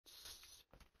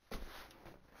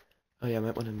Oh yeah, I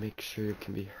might want to make sure it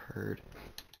can be heard.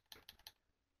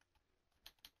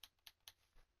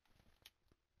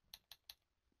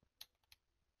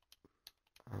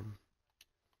 Um,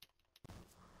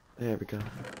 there we go.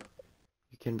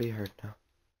 You can be heard now.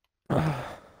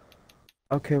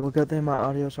 Okay, well, good thing my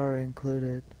audio's already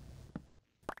included.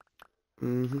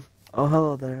 Mm-hmm. Oh,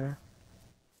 hello there.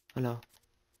 Hello.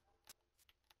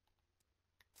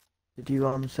 Did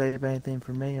you save anything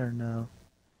for me or no?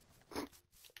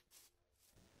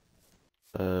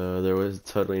 There was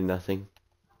totally nothing.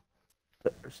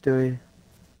 Stewie,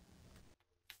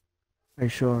 are you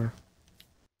sure?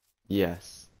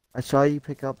 Yes. I saw you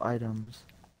pick up items.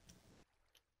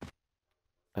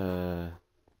 Uh,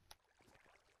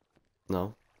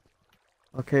 no.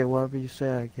 Okay, whatever you say,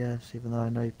 I guess, even though I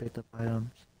know you picked up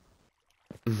items.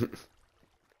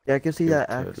 Yeah, I can see It was that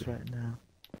axe totally. right now.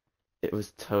 It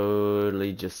was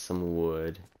totally just some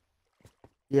wood.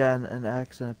 Yeah, an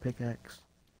axe and a pickaxe.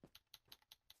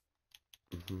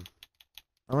 Hmm.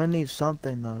 I'm gonna need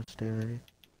something though, Stewie.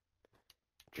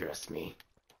 Trust me.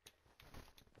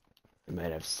 I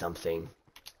might have something.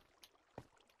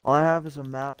 All I have is a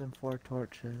map and 4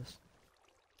 torches.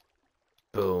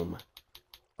 Boom.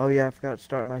 Oh yeah, I forgot to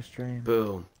start my stream.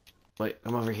 Boom. Wait,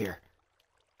 come over here.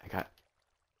 I got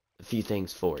a few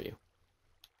things for you.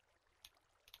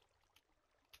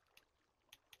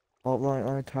 Oh, let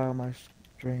me title my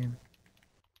stream.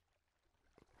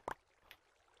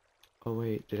 Oh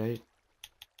wait, did I?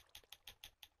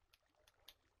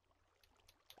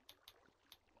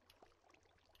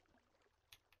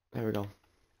 There we go.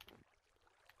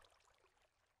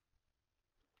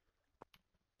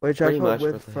 Wait, should I Pretty put much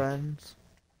with with like, friends?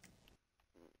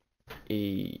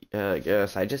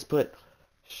 yes, I just put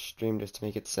stream just to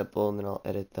make it simple, and then I'll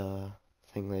edit the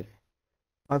thing later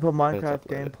I put when it's Minecraft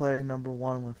uploaded. gameplay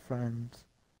 #1 with friends.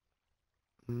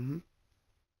 Mm-hmm.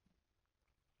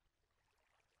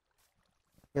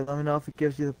 Yeah, let me know if it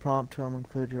gives you the prompt to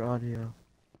include your audio.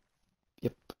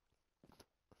 Yep.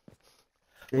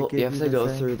 Did it Well, you give have you to the go thing?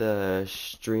 through the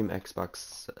stream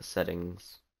Xbox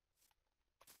settings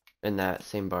in that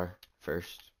same bar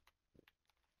first.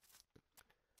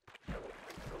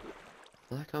 I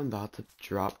feel like I'm about to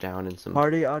drop down in some.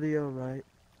 Party audio, right?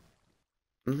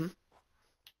 Mm-hmm.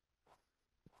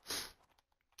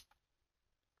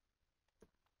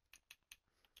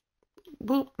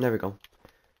 Boop. There we go.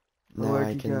 Oh, Now where'd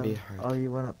I you can be go? heard. Oh,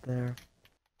 you went up there.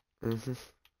 Mm-hmm.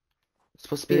 It's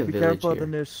supposed to be a Dude, be village careful of the here.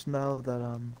 new snow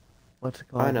that, what's it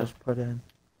called, I I know. just put in.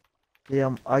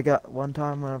 Yeah, I got, one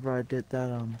time whenever I did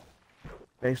that,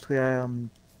 basically I,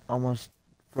 almost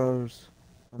froze.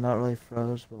 Well, not really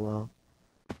froze, but well,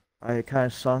 I kind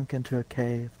of sunk into a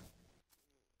cave.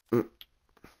 Mm.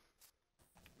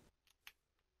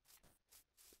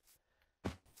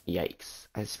 Yikes.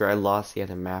 I swear I lost the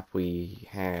other map we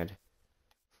had.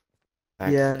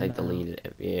 Yeah, I no. deleted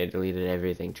it. Yeah, I deleted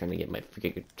everything trying to get my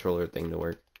freaking controller thing to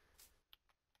work.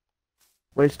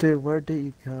 Wait, dude, where did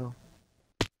you go?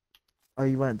 Oh,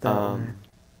 you went that way. Um,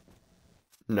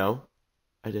 no,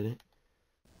 I didn't.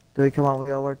 Dude, come on,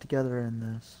 we all work together in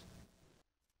this.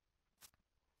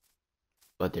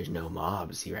 But there's no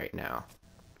mobs here right now.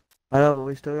 I know, but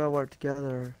we still gotta work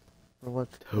together for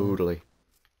what's it called. Totally.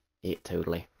 Yeah,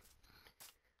 totally.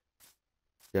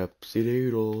 Yep, see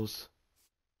doodles.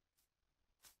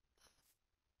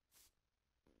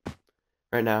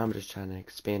 Right now I'm just trying to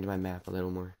expand my map a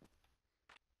little more.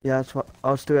 Yeah, that's what,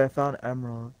 oh, Stu, I found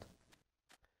emerald.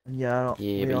 And yeah,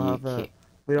 Yeah, but you can't.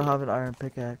 we don't Yeah. have an iron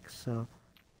pickaxe, so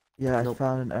yeah, I Nope.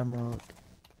 found an emerald.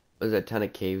 There's a ton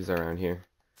of caves around here.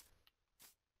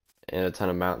 And a ton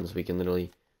of mountains we can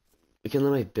literally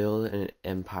build an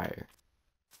empire.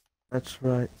 That's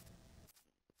right.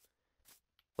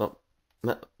 Well,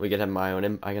 we can have my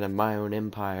own I can have my own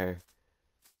empire.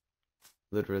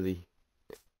 Literally.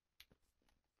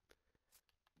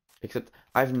 Except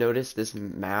I've noticed this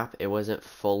map, it wasn't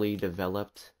fully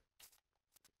developed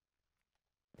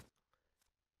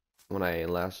when I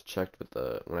last checked with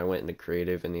when I went into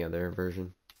creative in the other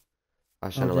version. I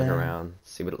was Oh trying to look dang. around,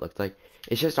 see what it looked like.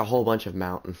 It's just a whole bunch of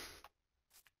mountain.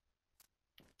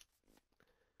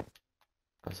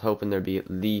 I was hoping there'd be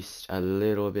at least a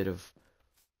little bit of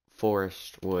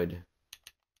forest wood.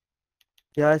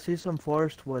 Yeah, I see some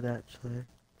forest wood actually.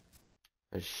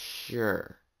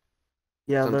 Sure.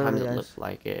 Yeah, Sometimes literally, it looked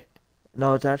like it.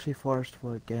 no, it's actually forest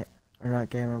wood. Or not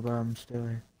gamer, but I'm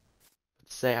Stewie.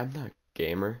 Say I'm not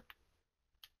gamer.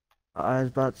 I was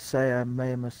about to say I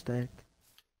made a mistake.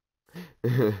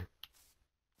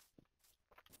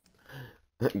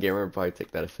 Gamer would probably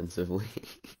take that offensively.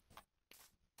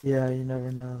 Yeah, you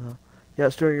never know though. Yeah,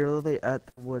 Stewie, you're literally at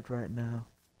the wood right now.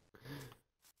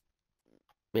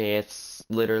 It's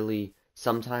literally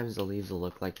sometimes the leaves will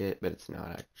look like it, but it's not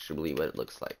actually what it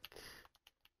looks like.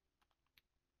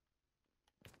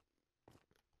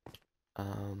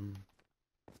 Um,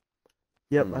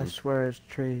 Yep, I hmm. swear it's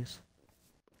trees.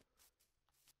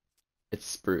 It's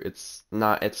spruce. It's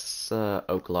not. It's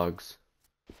oak logs.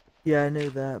 Yeah, I knew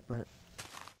that, but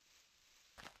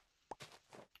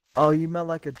oh, you meant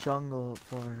like a jungle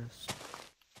forest.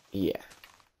 Yeah.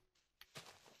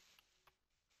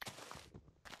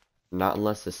 Not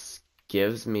unless this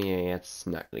gives me a. It's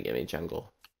not gonna give me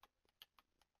jungle.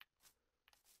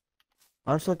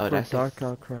 I'm just looking Oh, did for I say? dark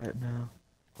oak right now.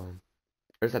 Um,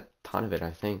 there's a ton of it,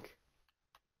 I think,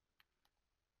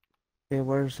 Okay,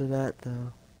 where's it at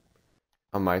though?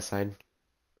 on my side.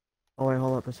 Oh wait,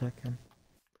 hold up a second.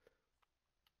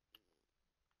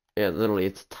 Yeah, literally,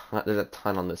 it's there's a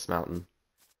ton on this mountain.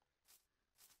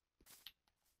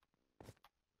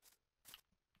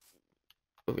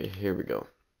 Okay, here we go.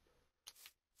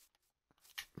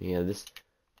 Yeah, this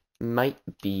might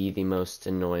be the most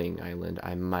annoying island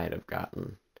I might have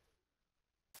gotten.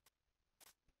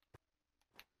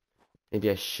 Maybe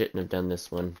I shouldn't have done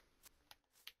this one.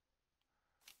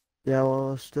 Yeah,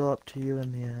 well, it's still up to you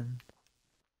in the end.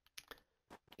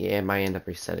 Yeah, I might end up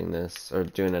resetting this or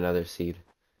doing another seed.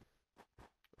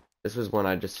 This was one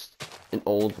an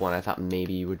old one I thought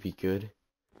maybe would be good.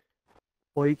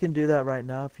 Well, you can do that right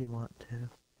now if you want to.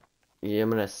 Yeah, I'm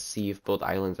gonna see if both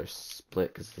islands are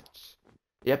split, because it's...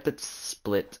 Yep, it's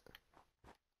split.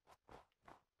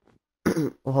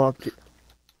 Well, hold up.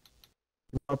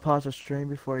 I'll pause the stream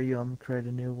before you create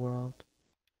a new world.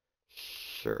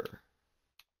 Sure.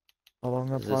 Oh, I'm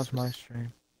gonna 'Cause this pause my was...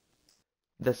 stream.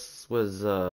 This was,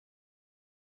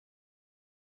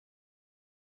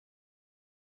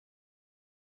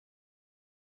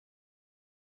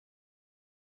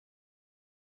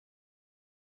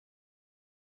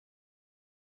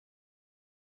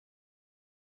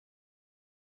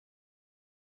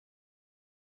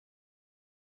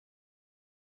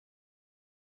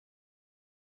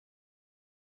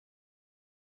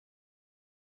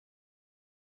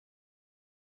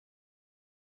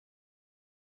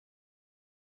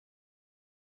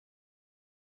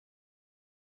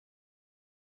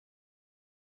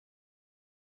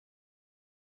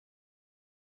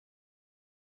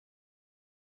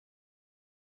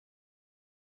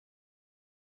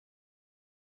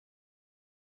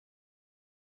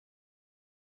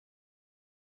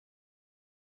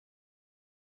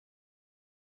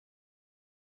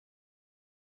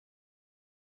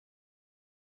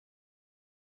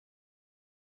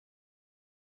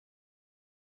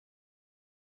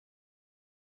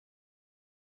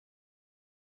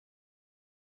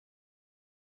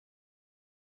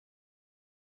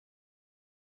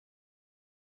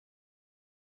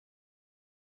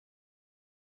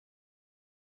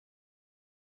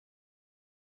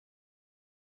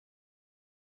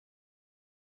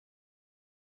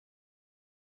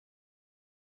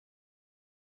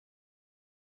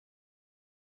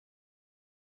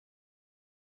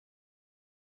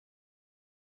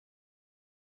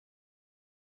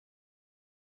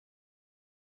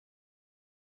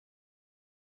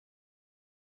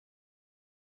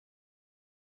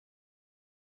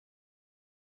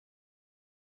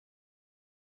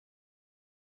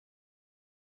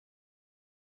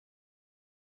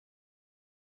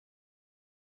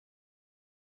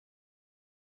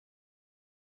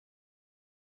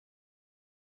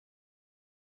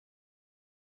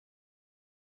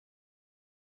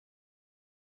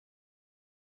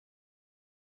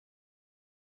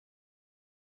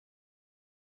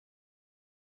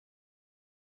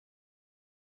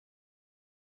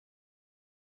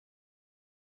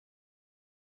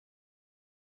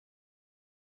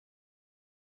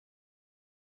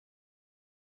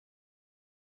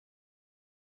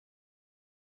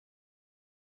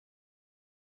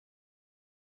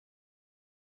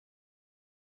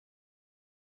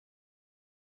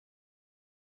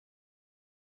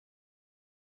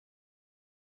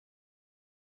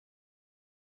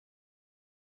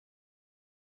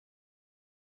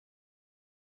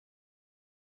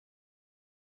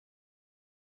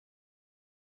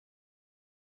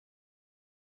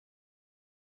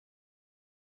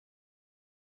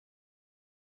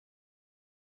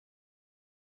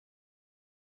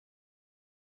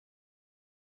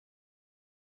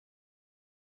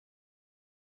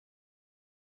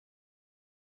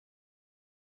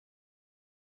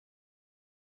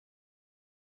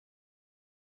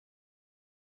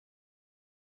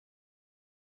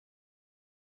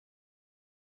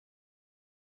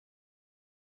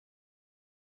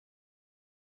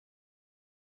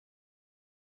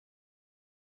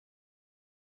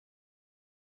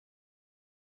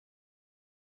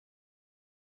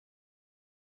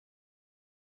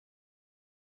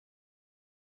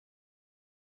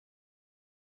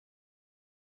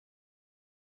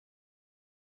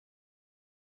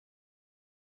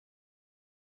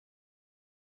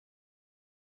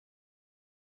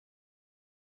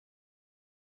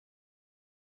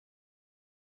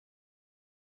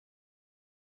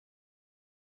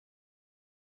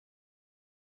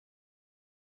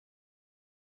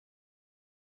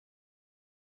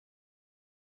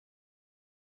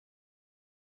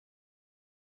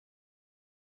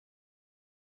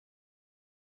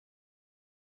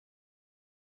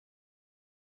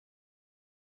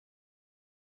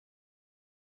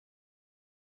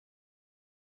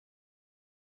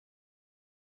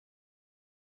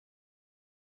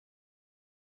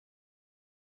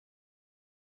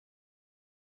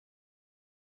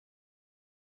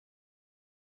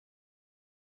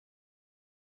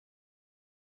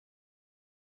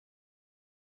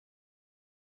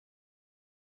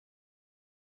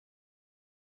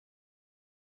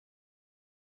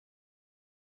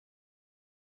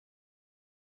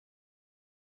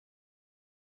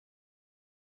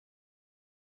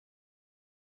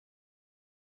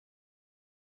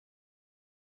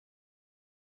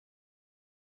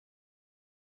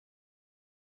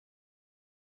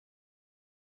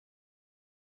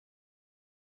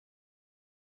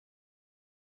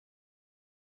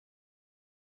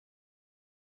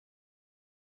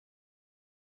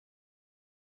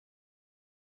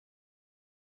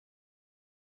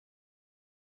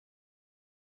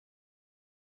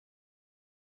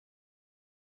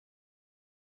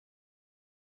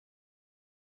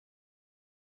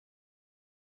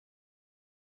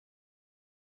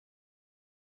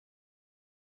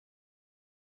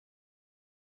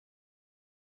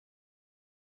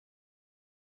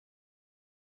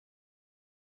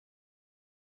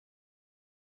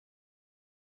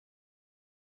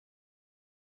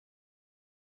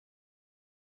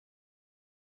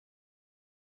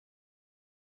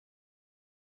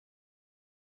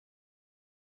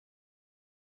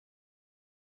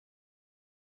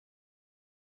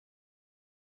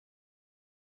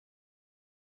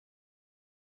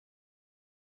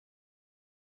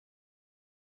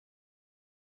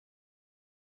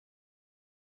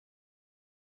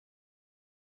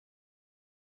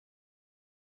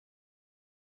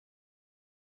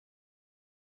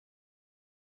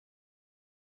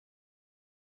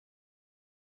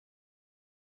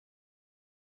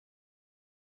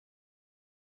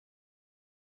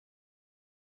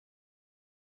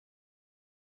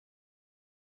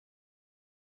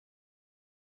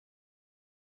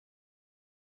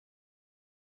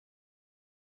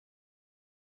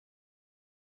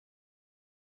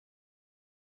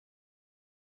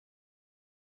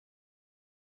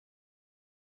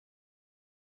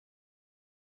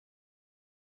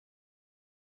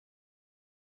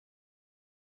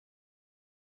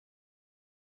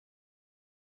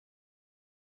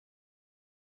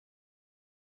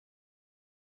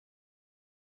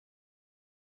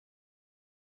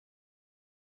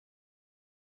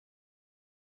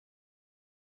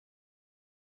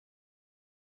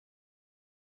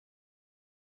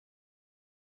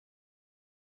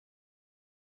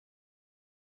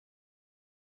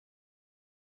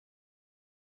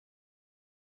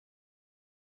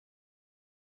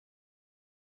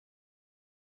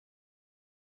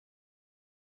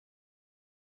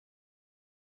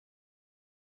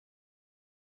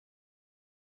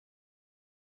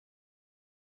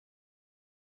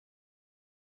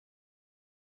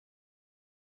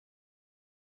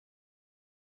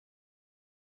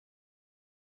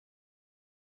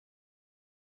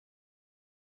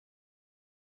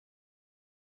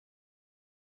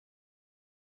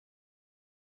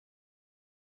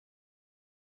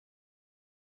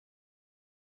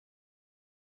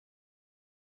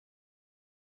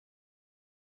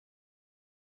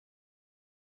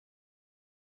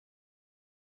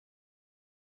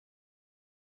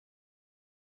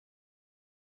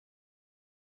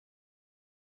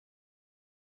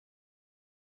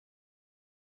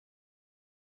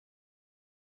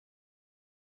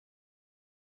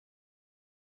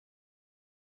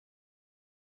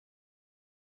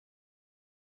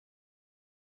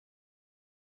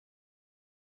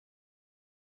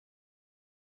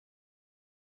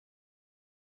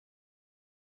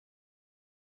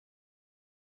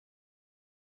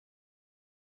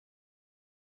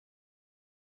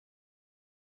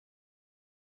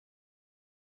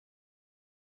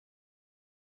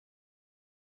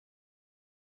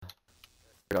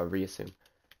 gotta reassume.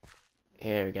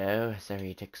 Here we go.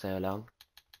 Sorry it took so long.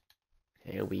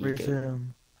 Here we go.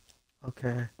 Resume.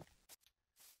 Okay.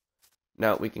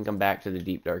 Now we can come back to the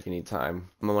deep dark anytime.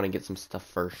 I want to get some stuff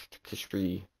first. Cause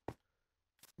we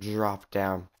drop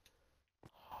down.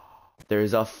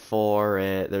 There's a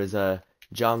forest. There's a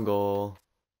jungle.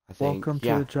 I think. Welcome to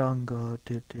Yeah. the jungle.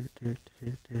 Do, do, do,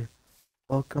 do, do.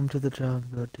 Welcome to the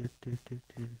jungle. Do, do, do,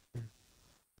 do, do.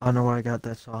 I don't know where I got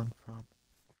that song from.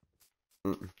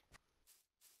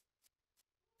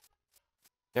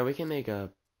 Yeah, we can make a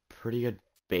pretty good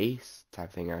base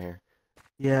type thing out here.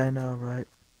 Yeah, I know, right?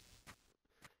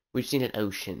 We just need an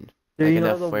ocean. Do Like you know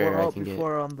enough the where I world can get.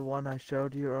 before the one I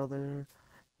showed you earlier?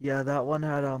 Yeah, that one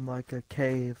had like a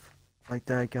cave like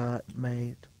that got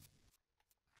made.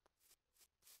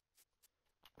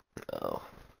 Oh.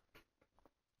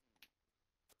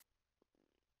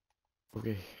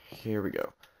 Okay, here we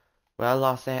go. Well, I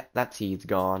lost that. That seed's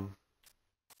gone.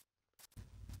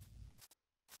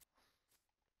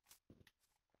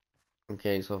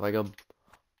 Okay, so if I go...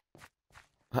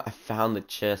 I found the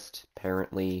chest,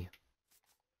 apparently.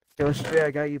 Yo, straight,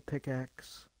 I got you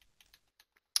pickaxe.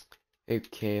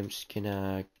 Okay, I'm just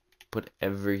gonna put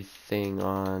everything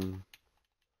on...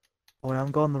 Oh, wait,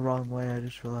 I'm going the wrong way, I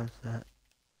just realized that.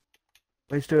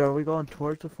 Wait, Stu, are we going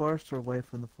towards the forest or away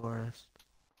from the forest?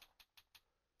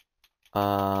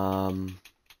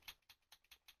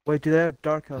 Wait, do they have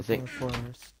dark oak in think- the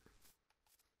forest?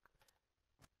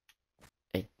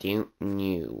 I don't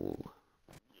know.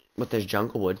 But there's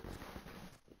jungle wood.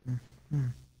 Hmm.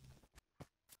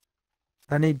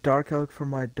 I need dark oak for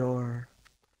my door.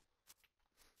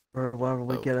 Or wherever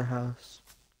we Oh. get a house.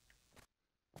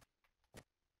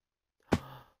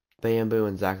 Bamboo,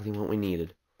 exactly what we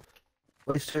needed.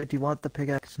 Wait, Stu, do you want the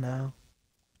pickaxe now?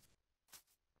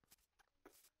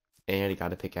 And I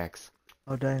got a pickaxe.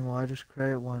 Oh dang, well I just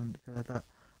created one because I thought...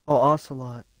 Oh,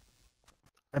 Ocelot.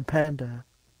 And Panda.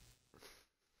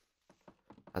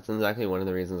 That's exactly one of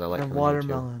the reasons I like And coming here too.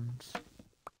 watermelons.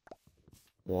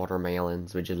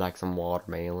 Watermelons. Would you like some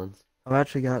watermelons? I've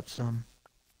actually got some.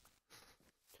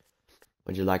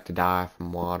 Would you like to die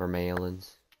from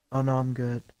watermelons? Oh no, I'm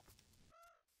good.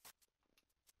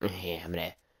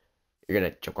 Yeah, you're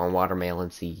gonna choke on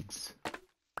watermelon seeds.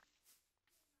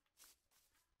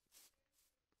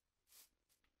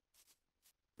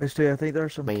 Wait, Stu, I think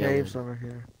there's some Man. caves over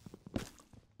here.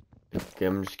 Okay,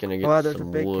 I'm just gonna get Oh, there's a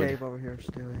some big wood. cave over here,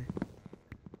 Stewie.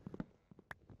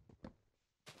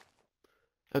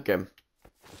 Okay.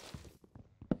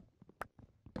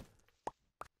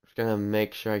 Just gonna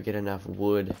make sure I get enough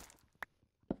wood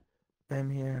Same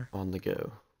here. on the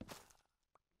go.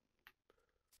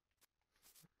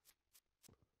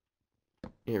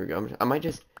 Here we go. I might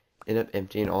just end up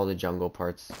emptying all the jungle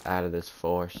parts out of this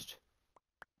forest.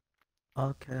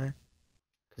 Okay.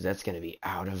 Because that's gonna be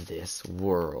out of this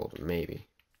world, maybe.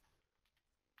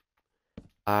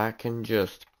 I can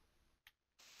just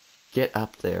get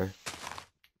up there.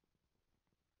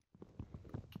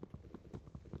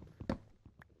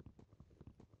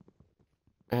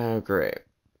 Oh, great.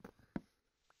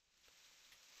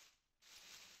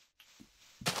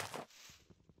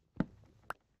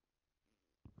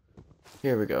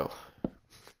 Here we go.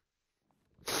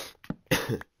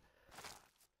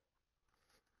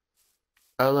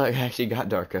 Oh, look, I actually got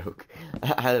dark oak.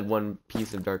 I had one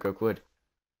piece of dark oak wood.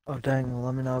 Oh dang, well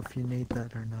let me know if you need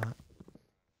that or not.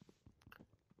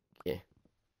 Yeah.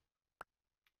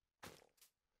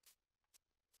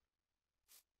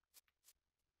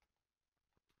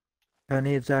 I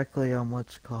need exactly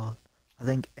what's it called. I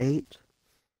think 8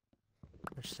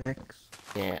 or 6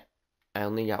 Yeah. I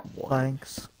only got one.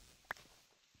 planks.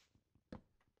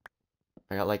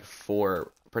 I got like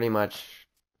 4, pretty much.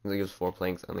 I think it was 4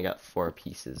 planks. I only got 4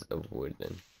 pieces of wood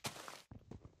then.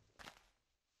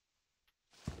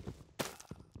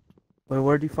 Wait,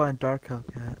 where'd you find dark oak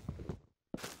at?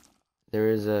 There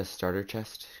is a starter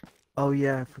chest. Oh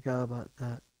yeah, I forgot about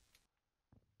that.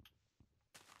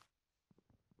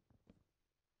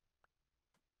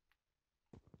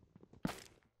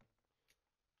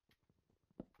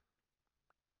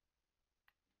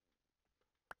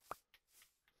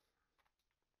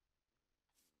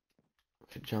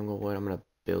 Jungle wood. I'm gonna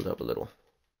build up a little.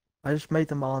 I just made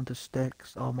them all into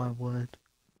sticks, all my wood.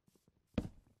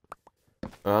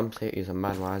 I'm using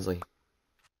mine wisely.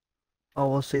 Oh,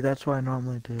 well see, that's what I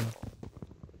normally do.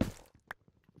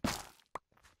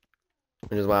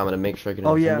 Which is why I'm gonna make sure I get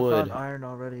Oh enough yeah, I wood. found iron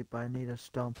already, but I need a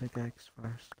stone pickaxe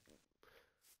first.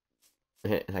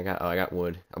 And I got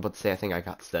wood. I'm about to say I think I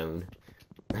got stone.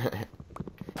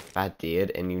 If I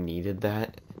did and you needed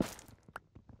that,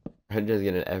 I'm just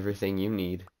getting everything you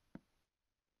need.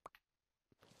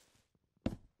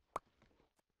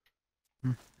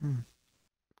 Hmm.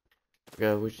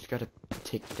 Go, we just gotta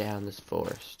take down this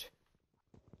forest.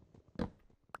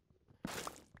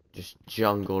 Just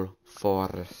jungle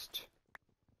forest.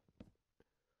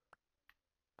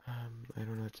 I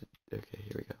don't know what to. Okay,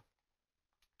 here we go.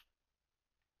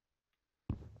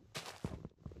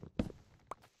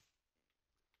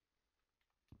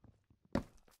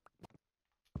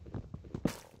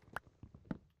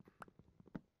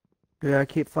 Yeah, I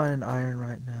keep finding iron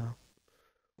right now.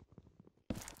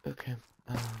 Okay.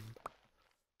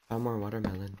 Found more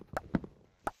watermelon.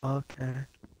 Okay.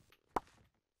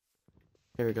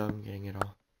 Here we go. I'm getting it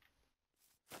all.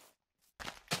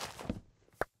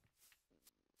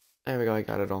 There we go. I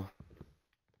got it all.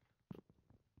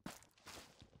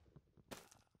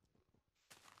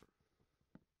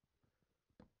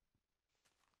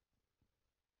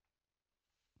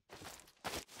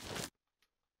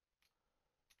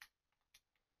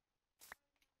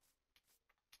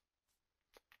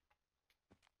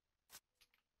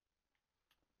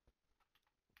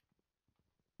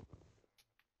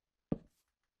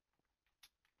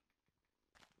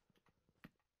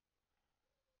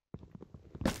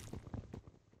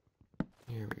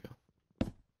 Here we go.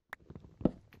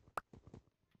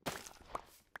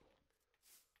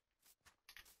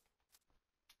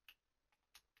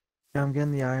 Yeah, I'm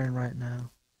getting the iron right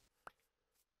now.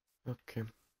 Okay.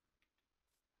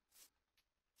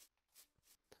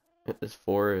 This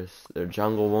forest, the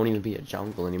jungle won't even be a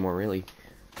jungle anymore, really.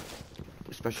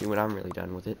 Especially when I'm really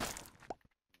done with it.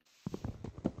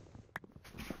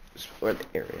 Or the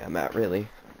area I'm at, really.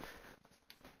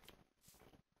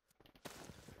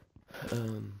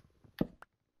 Um.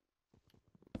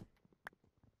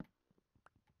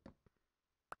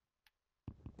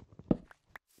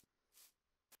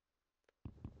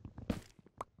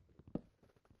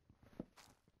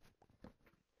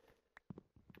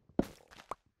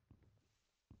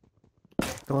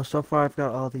 Well, so far I've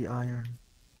got all the iron.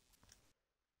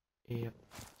 Yep.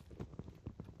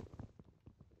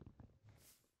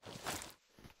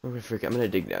 Oh, I forget. I'm gonna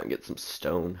dig down and get some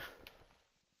stone.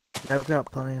 I've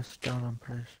got plenty of stone, I'm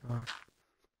pretty sure.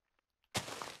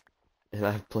 And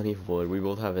I have plenty of wood. We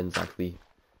both have exactly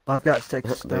Well, I've got 6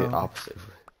 the stone. opposite.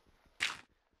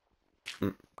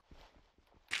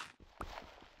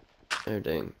 Oh,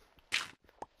 dang.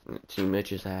 Not too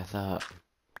much as I thought.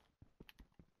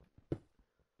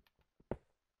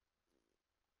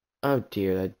 Oh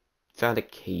dear, I found a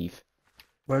cave.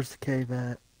 Where's the cave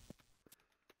at?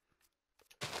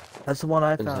 That's the one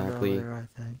I found Exactly. earlier,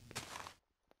 I think.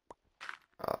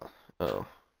 Oh.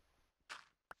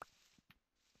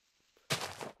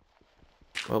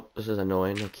 Well, this is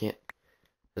annoying. I can't.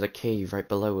 There's a cave right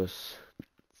below us.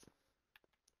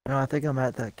 No, I think I'm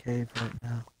at that cave right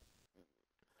now.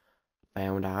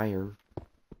 Found iron.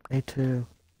 Me too.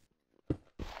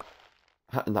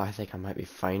 No, I think I might be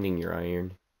finding your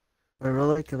iron. But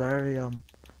really, could I already,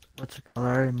 what's it called?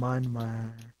 I already mined my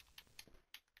iron.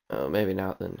 Oh, maybe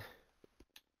not then.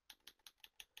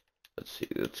 Let's see.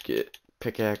 Let's get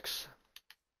pickaxe.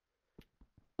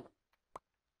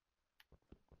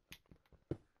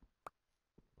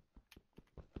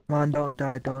 Come on, don't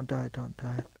die, don't die, don't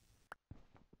die.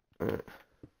 Uh,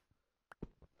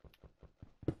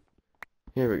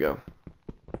 Here we go.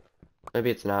 Maybe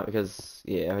it's not because,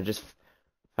 yeah, I just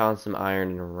found some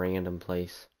iron in a random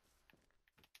place.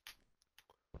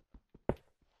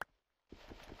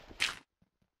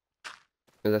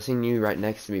 Because I seen you right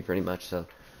next to me pretty much, so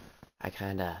I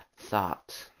kinda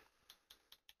thought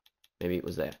maybe it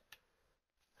was there.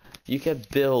 You could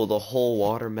build a whole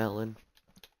watermelon.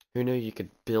 Who knew you could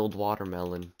build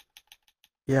watermelon?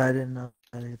 Yeah, I didn't know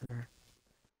that either.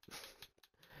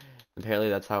 Apparently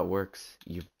that's how it works.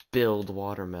 You build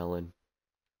watermelon.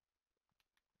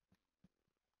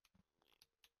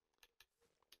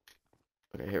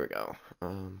 Okay, here we go.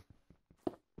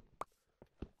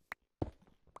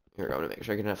 Here we go. I'm gonna make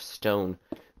sure I get enough stone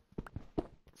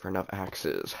for enough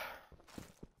axes.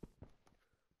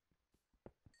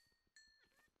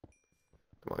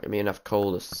 Come on, give me enough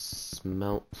coal to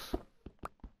smelt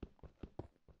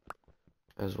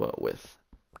as well with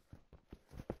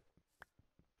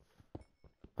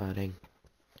adding.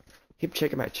 Keep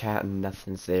checking my chat and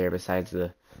nothing's there besides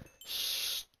the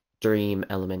stream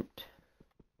element.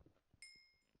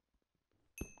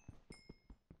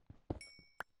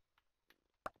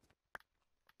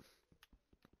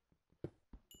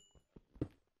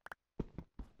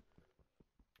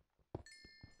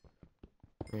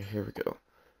 Okay, here we go.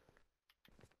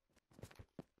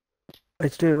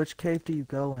 Wait, dude, which cave do you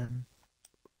go in?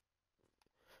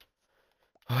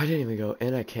 Oh, I didn't even go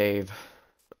in a cave.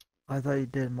 I thought you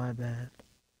did, my bad.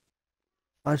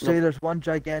 I see Nope. there's one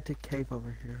gigantic cave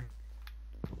over here.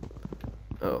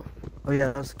 Oh, Oh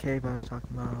yeah, that's the cave I was talking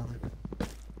about earlier.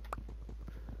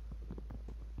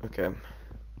 okay.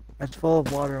 It's full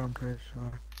of water, I'm pretty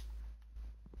sure.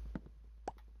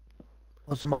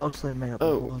 Well, it's mostly made up of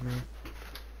Oh, water.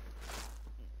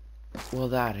 well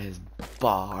that is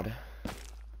bad.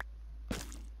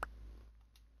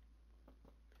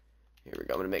 Here we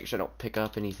go. I'm gonna make sure I don't pick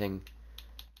up anything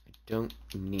I don't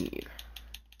need.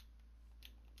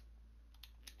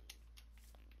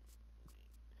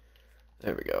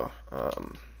 There we go.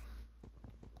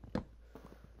 Okay,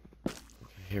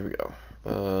 here we go.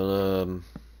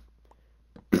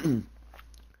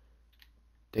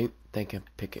 Don't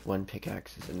think one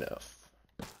pickaxe is enough.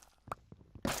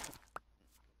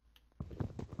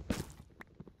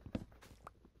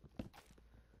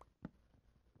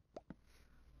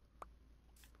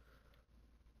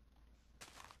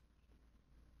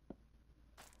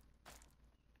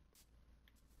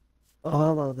 Oh,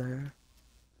 hello there.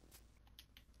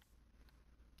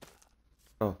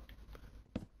 Oh,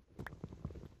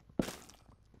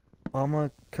 Well, I'm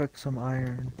gonna cook some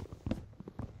iron.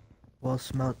 Well,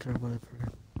 smelt or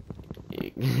whatever.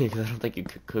 because I don't think you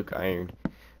could cook iron.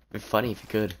 It'd be funny if you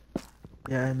could.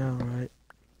 Yeah, I know, right?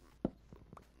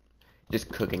 Just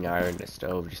cooking iron in a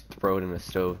stove, just throw it in the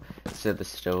stove. Instead of the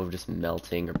stove just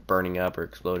melting or burning up or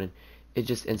exploding, it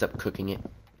just ends up cooking it.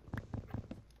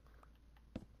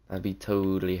 That'd be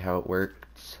totally how it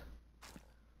works.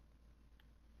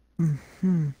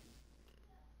 Hmm.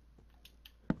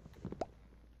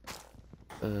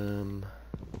 Um,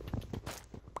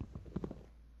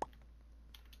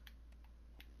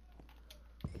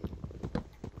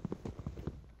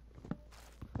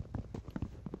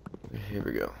 here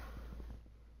we go.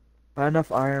 I have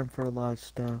enough iron for a lot of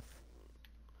stuff.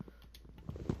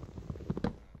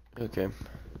 Okay.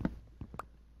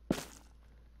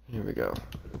 Here we go.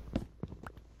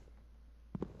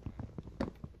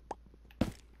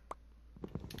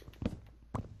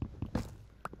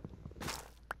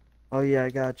 Oh yeah, I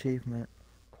got achievement.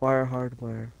 Acquire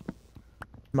hardware.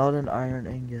 Smelt an iron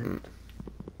ingot. Mm,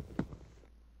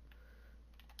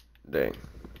 dang.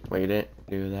 Wait, you didn't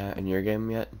do that in your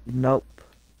game yet? Nope.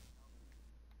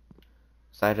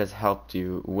 So that has helped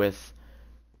you with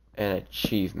an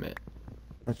achievement.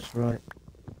 That's right.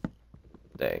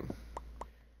 Dang.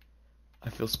 I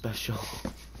feel special.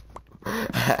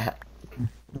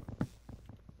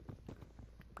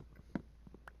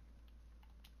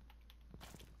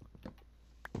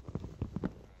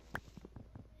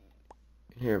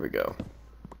 Here we go.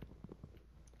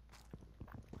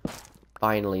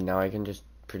 Finally, now I can just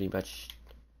pretty much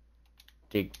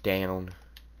dig down.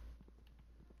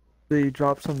 So you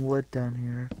dropped some wood down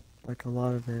here. Like a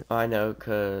lot of it. I know,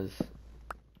 'cause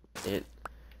it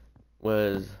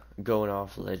was going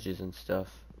off ledges and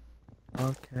stuff.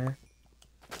 Okay.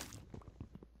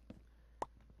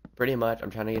 Pretty much, I'm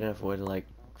trying to get enough wood to, like,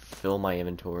 fill my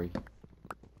inventory.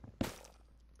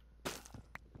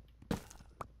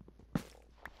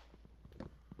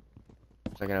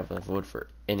 So I can have enough wood for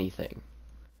anything.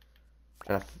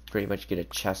 Trying to pretty much get a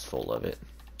chest full of it.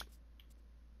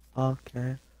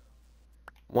 Okay.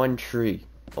 One tree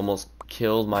almost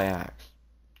killed my axe.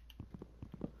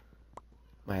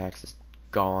 My axe is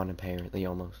gone, apparently,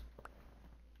 almost.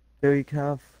 Here you can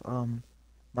have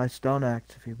my stone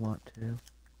axe if you want to.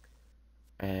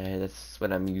 And that's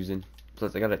what I'm using.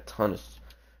 Plus, I got a ton of...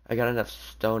 I got enough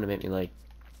stone to make me, like,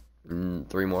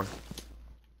 3 more.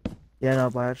 Yeah, no,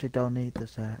 but I actually don't need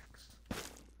this axe.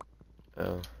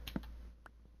 Oh.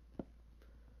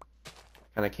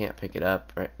 Kinda can't pick it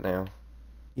up right now.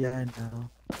 Yeah, I know.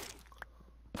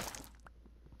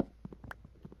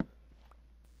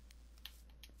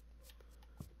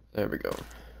 There we go.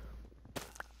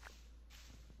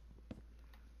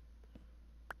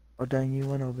 Oh dang, you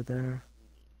went over there.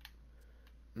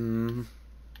 Mm-hmm.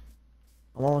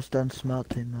 I'm almost done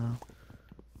smelting now.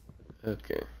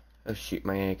 Okay. Oh shoot,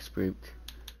 my axe broke.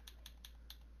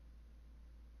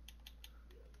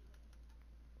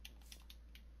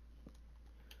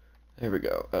 There we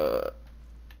go.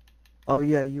 Oh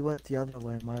yeah, you went the other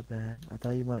way, my bad. I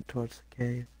thought you went towards the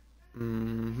cave.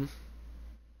 Mm-hmm.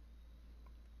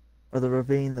 Or the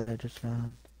ravine that I just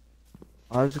found.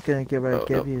 I was gonna get ready to Oh,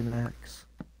 give no. you an axe.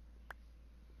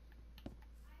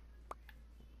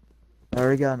 I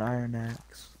already got an iron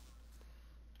axe.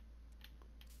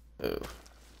 Oh.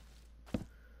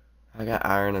 I got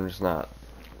iron, I'm just not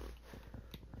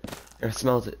gonna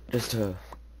smelt it just to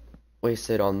waste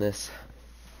it on this.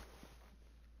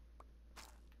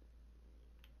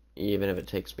 Even if it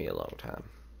takes me a long time.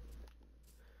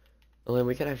 Well, then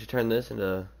we can actually turn this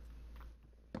into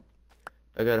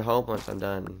I go home once I'm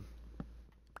done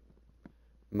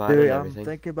mining Dude, I'm everything.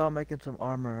 thinking about making some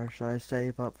armor, or should I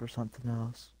save up for something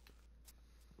else?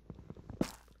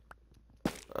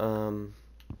 Um,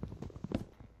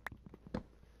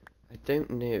 I don't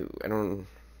know. I don't.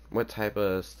 What type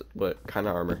of what kind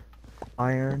of armor?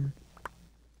 Iron.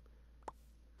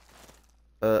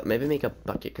 Maybe make a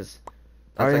bucket, cause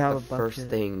I that's already like have the a first bucket.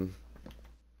 thing.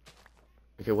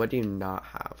 Okay, what do you not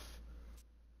have?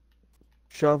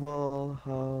 Shovel,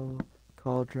 hoe,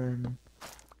 cauldron,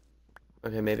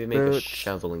 Okay, maybe make a boots,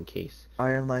 shovel in case.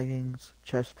 iron leggings,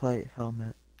 chest plate,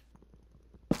 helmet.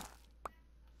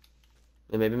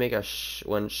 And maybe make a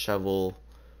one shovel,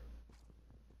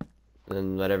 and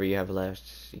then whatever you have left,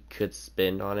 you could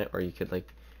spend on it, or you could like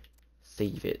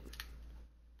save it.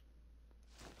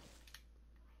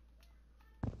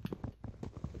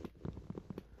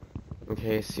 In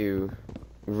case you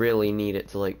really need it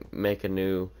to like make a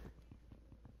new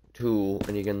tool,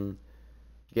 and you can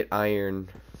get iron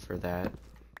for that.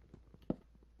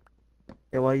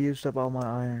 Yeah, well, I used up all my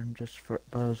iron just for,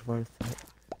 but it was worth it.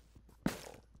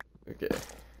 Okay.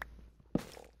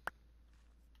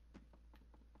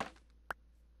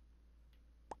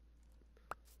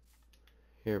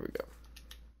 Here we go.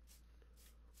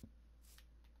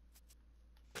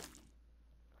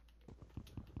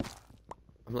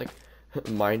 I'm like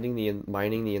mining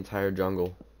the entire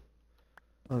jungle.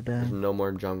 Oh, There's dang. no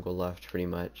more jungle left, pretty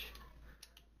much.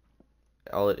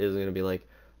 All it is gonna be like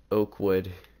oak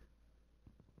wood.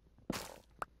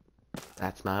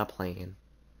 That's my plan.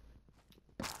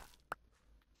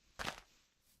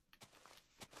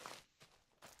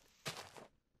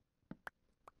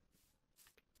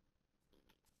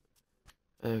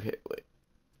 Okay, wait.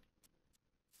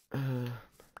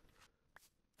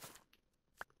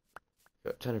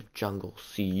 Got a ton of jungle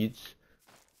seeds.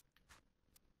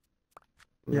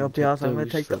 Yeah, I'll be Take honest, I'm gonna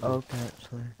those take for the the. oak,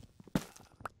 actually.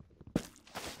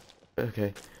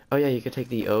 Okay. Oh yeah, you could take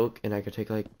the oak, and I could take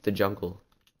like the jungle.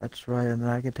 That's right, and then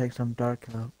I can take some dark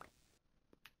oak.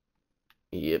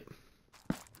 Yep.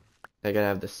 I gotta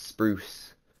have the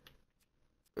spruce.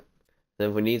 Then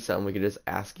if we need something, we could just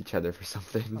ask each other for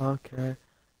something. Okay.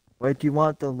 Wait, do you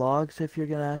want the logs if you're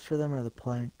gonna ask for them, or the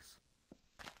planks?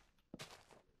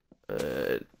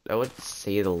 Uh, I would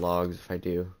say the logs if I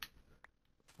do.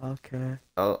 Okay.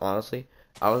 Honestly,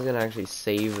 I was gonna actually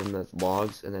save in the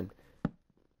logs, and then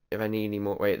if I need any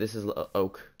more. Wait, this is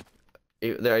oak.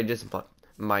 There, I just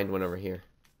mined one over here,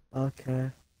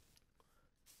 Okay.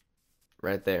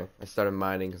 right there. I started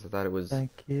mining because I thought it was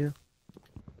Thank you.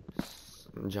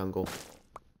 jungle.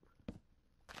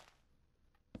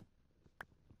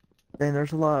 Dang,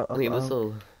 there's a lot I of think this oak.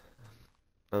 will.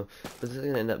 Oh, this is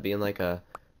gonna end up being like a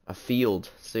field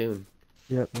soon,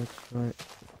 Yep, that's right.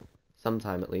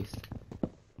 sometime at least.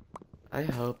 I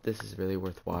hope this is really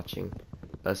worth watching.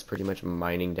 Us pretty much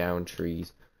mining down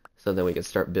trees, so then we can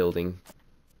start building.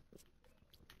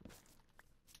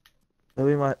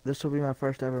 This will be my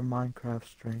first ever Minecraft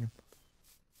stream.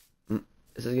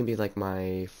 This is gonna be like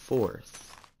my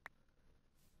fourth.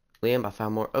 Liam, I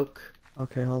found more oak.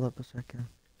 Okay, hold up a second.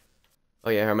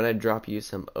 Oh yeah, I'm gonna drop you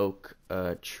some oak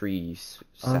trees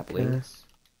Okay. saplings.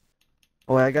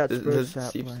 Oh, wait, I got spruce This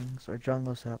seems saplings, or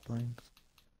jungle saplings.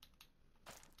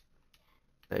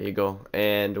 there you go.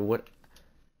 And what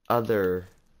other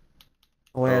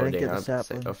Oh, wait, I oh didn't dang, get the I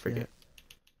say oh saplings forget. yet.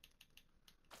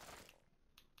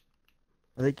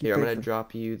 I think you Here, I'm picked gonna them.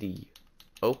 drop you the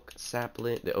oak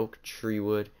sapling, the oak tree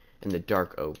wood, and the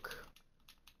dark oak.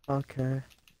 Okay.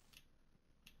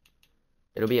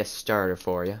 It'll be a starter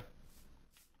for you.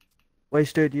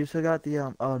 Wait, dude, you still got the,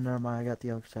 oh, never mind, I got the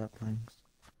oak saplings.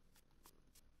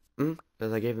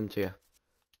 Because I gave them to you.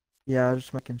 Yeah, I was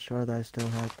just making sure that I still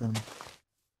had them.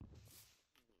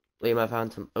 Liam, I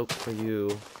found some oak for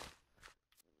you.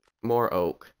 More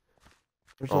oak.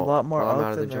 There's a Oh, lot more well, I'm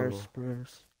oak out of the than there is jungle.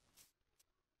 spruce.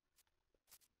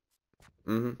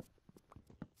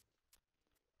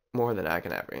 More than I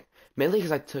can apprehend. Mainly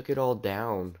because I took it all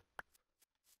down.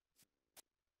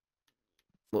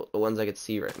 Well, the ones I could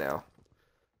see right now.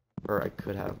 Or I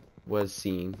could have, was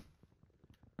seeing.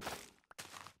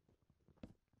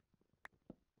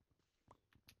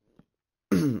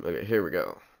 Okay, here we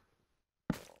go.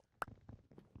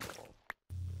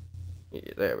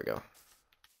 Yeah, there we go.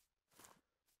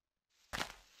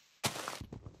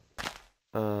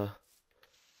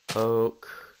 Oak.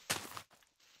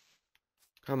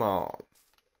 Come on.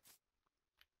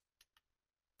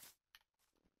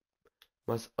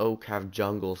 Must oak have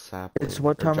jungle It's sapling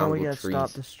what or time are we jungle gonna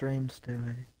stop trees? the streams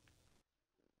doing?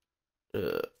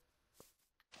 Uh,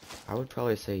 I would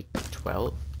probably say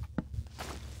 12.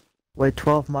 Wait,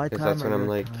 12 my Because time that's or when I'm your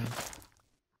like, time?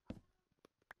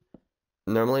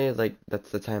 Normally, like,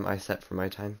 that's the time I set for my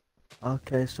time.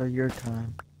 Okay, so your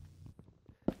time.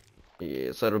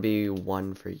 Yeah, so it'll be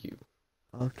 1 for you.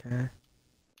 Okay.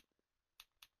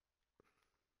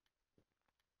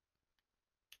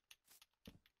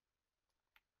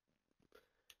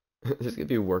 There's gonna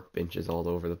be workbenches all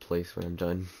over the place when I'm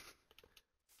done.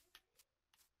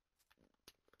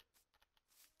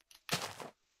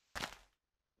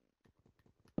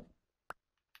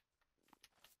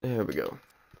 There we go.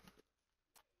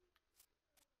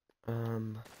 I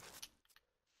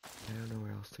don't know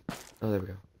where else to. Oh, there we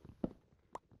go.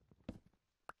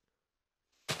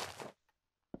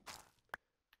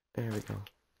 There we go.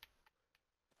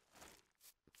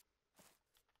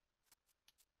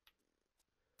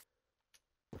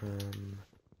 Um,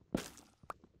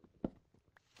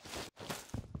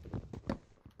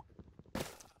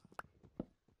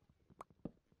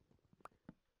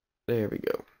 there we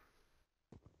go.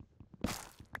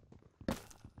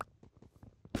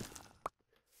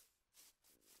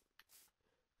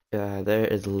 Yeah, there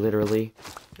is literally,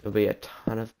 there'll be a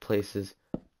ton of places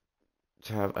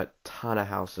to have a ton of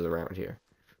houses around here.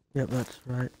 Yep, that's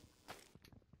right.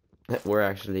 We're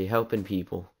actually helping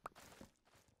people.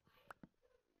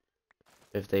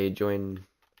 If they join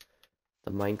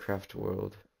the Minecraft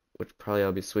world, which probably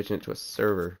I'll be switching it to a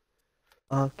server.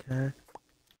 Okay.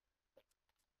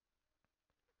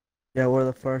 Yeah, we're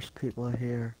the first people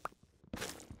here.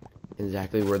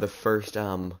 Exactly, we're the first,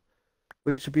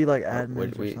 We should be like what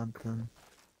would admins or we, something.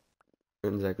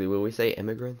 exactly, will we say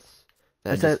immigrants? I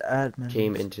That said just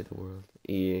came admins. into the world.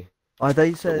 Yeah, Oh, I thought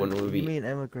you but said when we you be, mean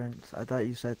immigrants. I thought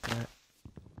you said that.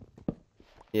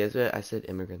 yeah, that's what I said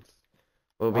immigrants.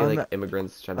 We'll be I like meant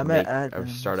immigrants trying I to meant make or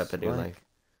start up admins. a new Like, life.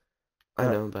 I yeah.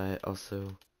 know, but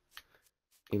also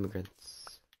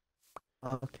immigrants.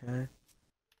 Okay.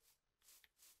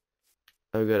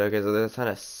 Oh, good. Okay, so there's a ton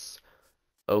of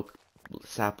oak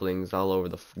saplings all over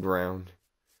the ground.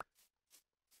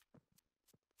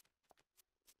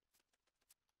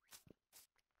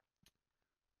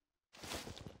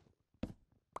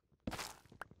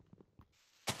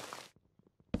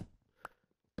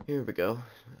 Here we go.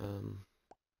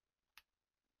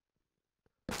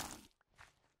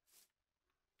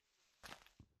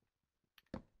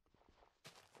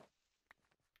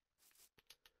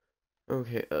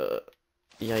 Okay,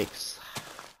 yikes.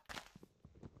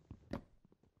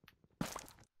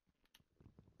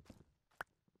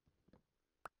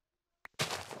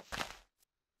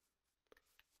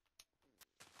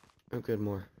 Oh, good,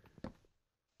 more.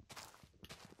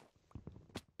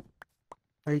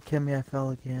 Are you kidding me? I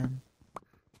fell again.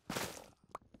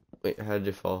 Wait, how did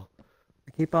you fall?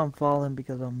 I keep on falling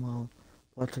because I'm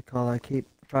what's it called? I keep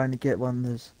trying to get some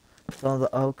of the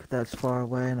oak that's far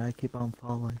away, and I keep on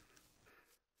falling.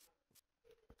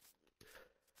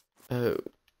 Oh,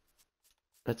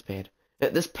 that's bad.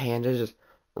 This panda's just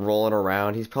rolling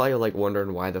around. He's probably like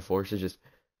wondering why the forest is just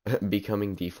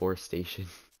becoming deforestation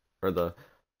or the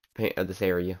this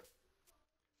area.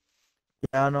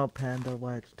 Yeah, I know Panda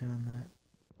why it's doing that.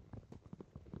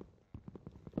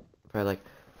 Probably like,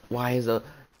 why is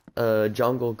a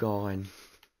jungle gone?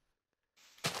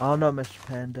 I don't know, Mr.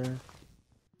 Panda.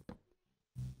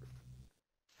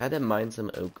 Had to mine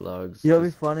some oak logs You know, it'd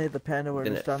because be funny. The panda we were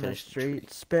just didn't on the finish the tree.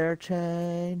 street. Spare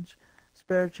change,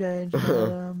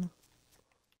 madam.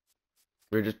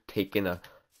 We're just taking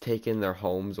their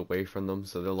homes away from them,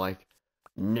 so they're like,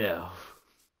 no,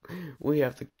 we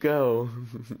have to go.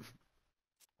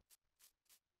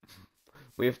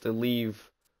 We have to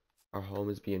leave. Our home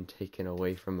is being taken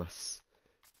away from us.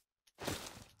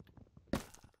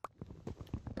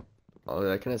 Oh,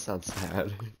 that kind of sounds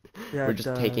sad. Yeah, We're it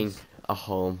just taking does. a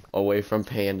home away from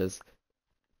pandas.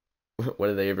 What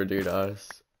did they ever do to us?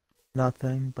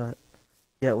 Nothing, but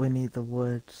yeah, we need the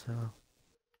wood, so.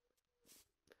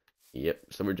 Yep,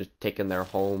 so we're just taking their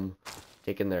home,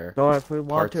 taking their So if we want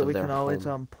parts to, of we their can always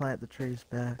home. plant the trees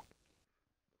back.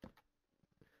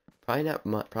 Probably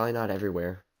not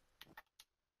everywhere.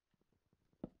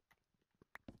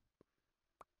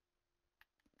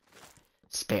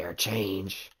 Spare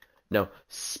change. No,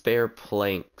 spare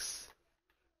planks.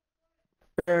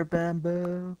 Spare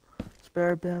bamboo,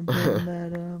 spare bamboo,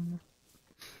 madam.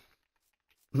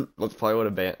 That's probably what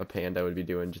a panda would be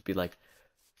doing. Just be like,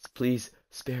 please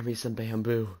spare me some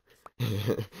bamboo.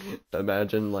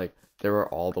 Imagine like they were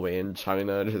all the way in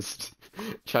China just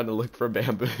trying to look for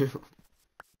bamboo.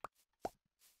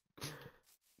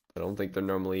 I don't think there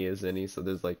normally is any, so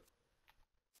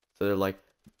they're like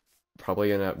probably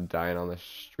gonna end up dying on the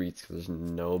streets because there's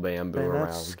no bamboo Dang, that's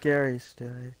around. scary,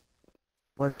 Stewie.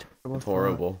 What a terrible It's thought.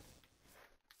 horrible.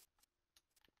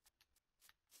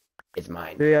 It's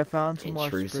my Dude, I found some more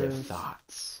intrusive spruce.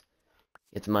 thoughts.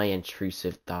 It's my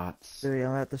intrusive thoughts. Dude,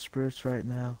 I'm at the spruce right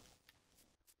now.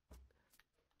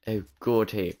 Oh,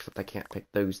 good, except I can't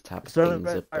pick those type of So things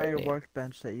right up by right your now.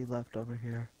 workbench that you left over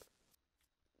here.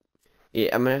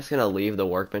 Yeah, I'm just gonna leave the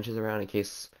workbenches around in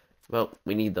case, well,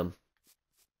 we need them.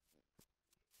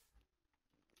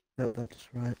 No, that's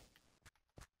right.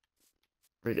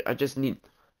 I just need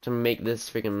to make this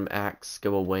freaking axe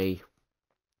go away.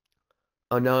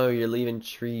 Oh no, you're leaving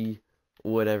tree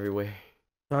wood everywhere.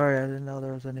 Sorry, I didn't know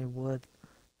there was any wood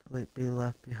to be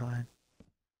left behind.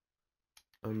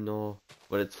 Oh no.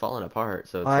 But it's falling apart,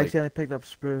 so it's I like, accidentally picked up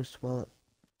spruce. Well,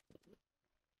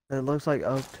 it looks like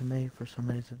oak to me for some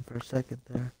reason for a second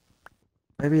there.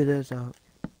 Maybe it is oak.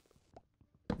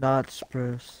 Not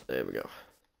spruce. there we go.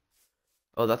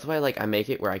 Oh, that's why like I make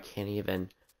it where I can't even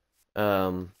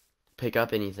pick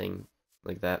up anything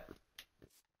like that.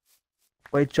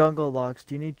 Wait, jungle logs.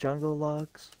 Do you need jungle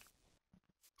logs?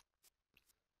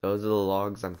 Those are the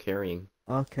logs I'm carrying.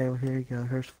 Okay, well here you go.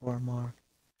 Here's 4 more.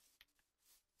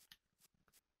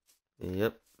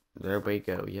 Yep, there we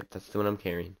go. Yep, that's the one I'm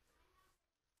carrying.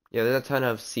 Yeah, there's a ton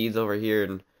of seeds over here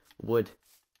and wood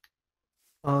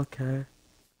Okay.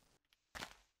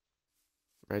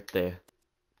 right there.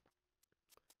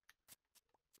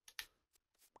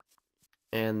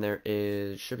 And there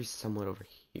is, should be someone over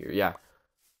here. Yeah,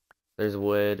 there's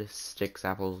wood, sticks,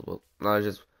 apples. Well, no, it's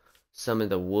just some of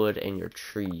the wood and your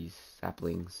trees,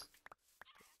 saplings.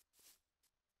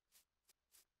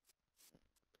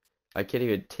 I can't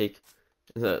even take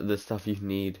the stuff you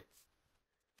need.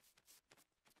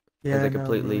 Yeah, As I I know, right?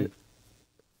 completely,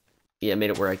 yeah, made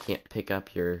it where I can't pick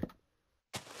up your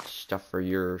stuff for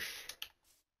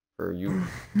for you.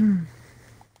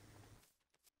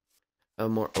 Oh,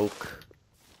 more oak,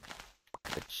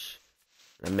 which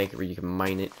I make it where you can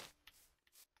mine it.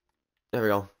 There we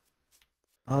go.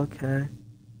 Okay.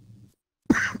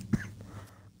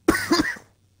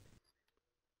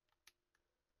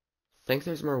 Think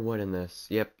there's more wood in this.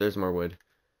 Yep, there's more wood.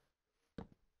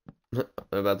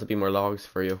 About to be more logs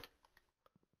for you.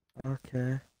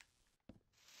 Okay.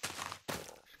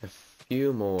 A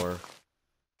few more.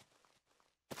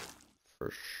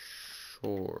 For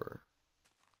sure.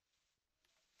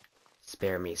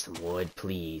 Spare me some wood,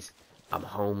 please. I'm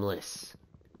homeless.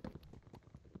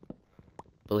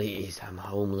 Please, I'm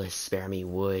homeless. Spare me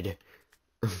wood.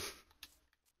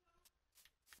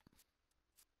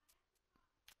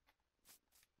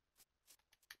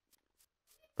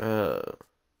 uh,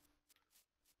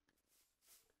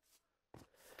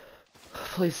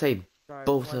 please say Sorry,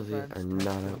 both my of you are friend's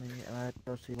not texting out. me and I had to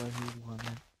go see what he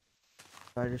wanted.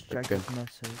 So I just checked Okay. his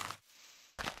message.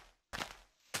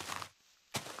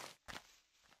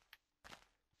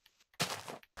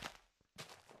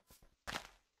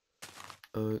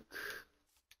 Oak.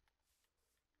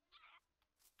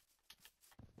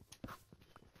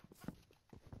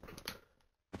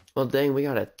 Well, dang, we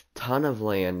got a ton of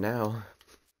land now.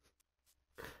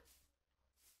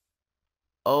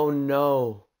 Oh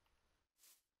no.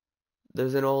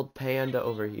 There's an old panda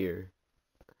over here.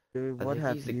 Dude, I what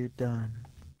think have you done?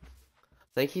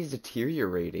 he's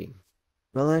deteriorating.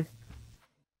 Really?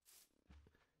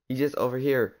 He's just over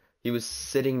here. He was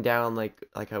sitting down like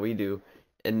how we do,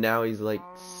 and now he's like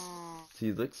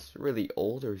he looks really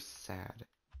old or sad.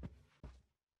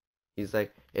 He's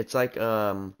like it's like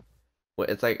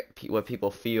it's like what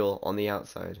people feel on the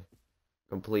outside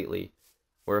completely.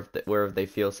 Where if they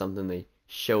feel something they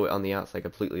show it on the outside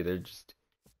completely. They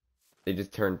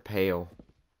just turn pale.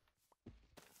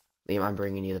 Liam, I'm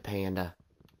bringing you the panda.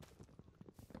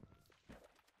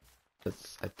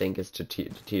 I think it's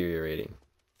deteriorating.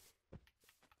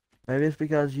 Maybe it's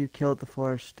because you killed the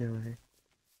forest steward.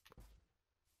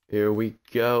 Here we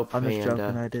go, I'm just joking,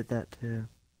 panda. I did that too.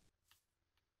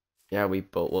 Yeah, we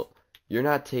both. Well, you're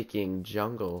not taking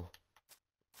jungle.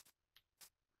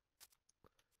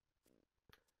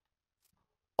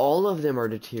 All of them are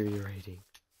deteriorating.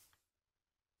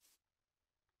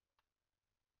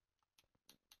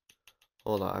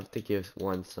 Hold on, I have to give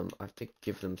I have to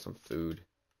give them some food.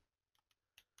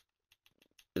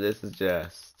 This is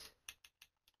just.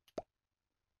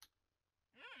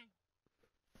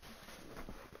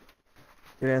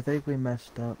 Dude, I think we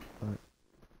messed up, but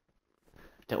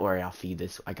Don't worry, I'll feed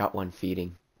this. I got one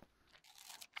feeding.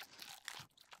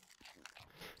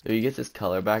 If he gets his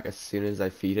color back as soon as I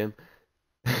feed him,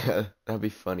 that'd be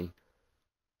funny.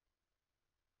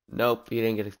 Nope, he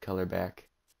didn't get his color back.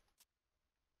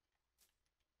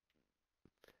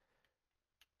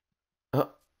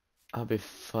 Oh, that'd be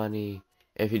funny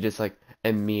if he just like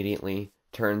immediately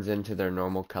turns into their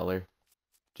normal color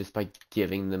just by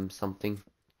giving them something.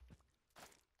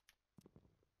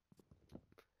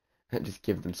 Just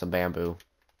give them some bamboo.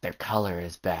 Their color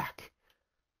is back.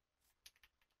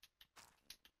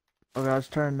 Okay, it's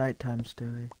turning nighttime,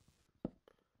 Stewie.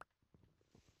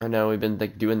 I know we've been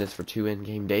like doing this for 2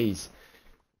 in-game days.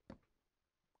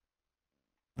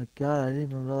 My God, I didn't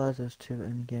even realize there's 2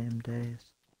 in-game days.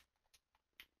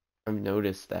 I've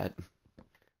noticed that.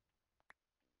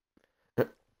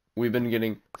 We've been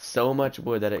getting so much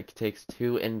wood that it takes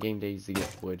 2 in-game days to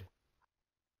get wood.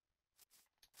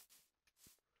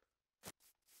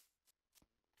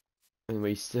 And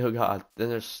we still got, then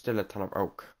there's still a ton of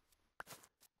oak.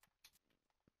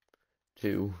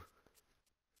 2.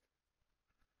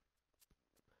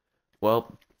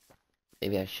 Well,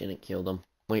 maybe I shouldn't kill them.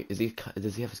 Wait, does he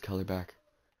have his color back?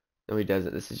 No, he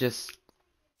doesn't. This is just,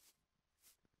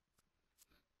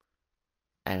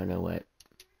 I don't know what.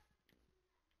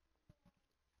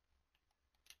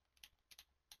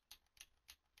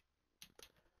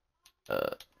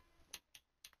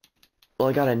 Well,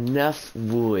 I got enough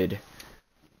wood.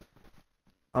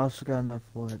 I also got enough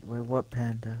wood. Wait, what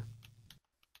panda?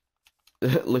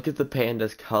 Look at the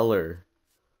panda's color.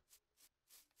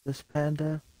 This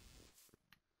panda?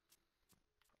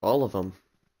 All of them.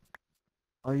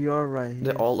 Oh, you're right.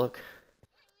 They all look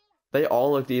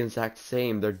the exact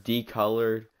same. They're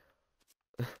decolored.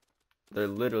 They're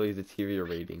literally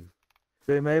deteriorating.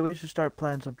 Dude, maybe we should start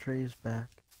planting some trees back.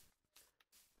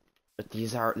 But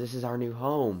this is our new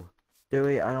home.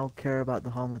 Dewey, I don't care about the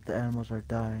home if the animals are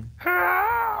dying.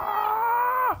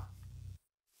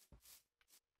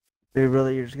 Dude,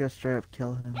 really, you're just gonna straight up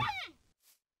kill him?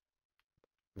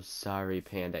 I'm sorry,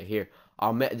 panda. Here,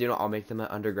 I'll make them an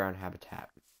underground habitat.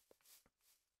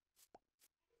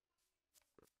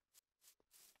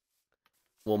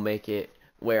 We'll make it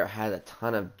where it has a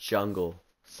ton of jungle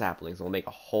saplings. We'll make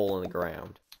a hole in the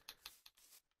ground.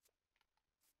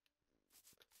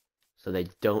 So they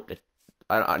don't,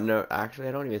 I know, actually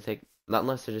I don't even think, not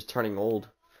unless they're just turning old.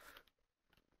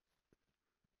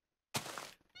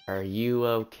 Are you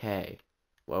okay?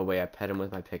 Well, wait, I pet him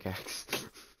with my pickaxe.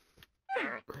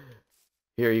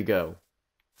 Here you go.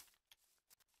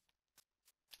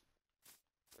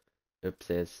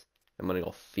 Oopsies. I'm gonna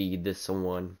go feed this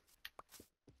one.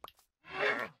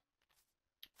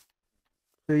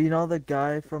 So you know the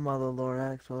guy from the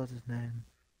Lorax, what was his name?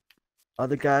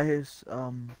 The guy who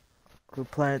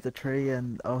planted the tree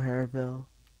in O'Hareville.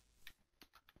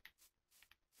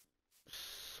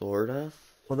 Sort of.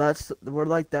 Well, we're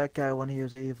like that guy when he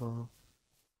was evil.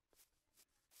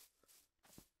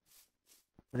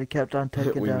 But he kept on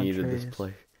taking We down needed trees. this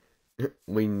place.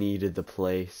 We needed the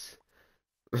place.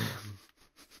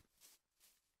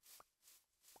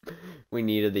 We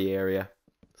needed the area.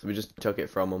 So we just took it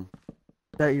from him.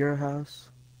 Is that your house?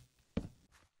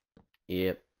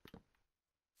 Yep.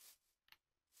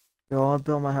 Yo, I want to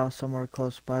build my house somewhere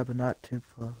close by, but not too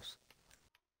close.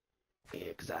 Yeah,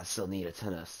 because I still need a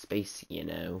ton of space, you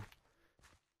know.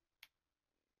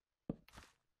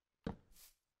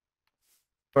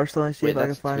 First, let me see Wait, if I can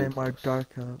that's find too any more close.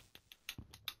 dark oak.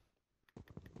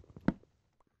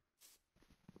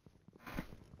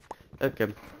 Okay.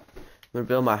 I'm gonna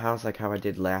build my house like how I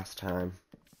did last time.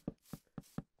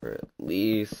 Or at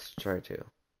least try to.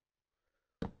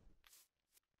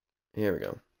 Here we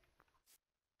go.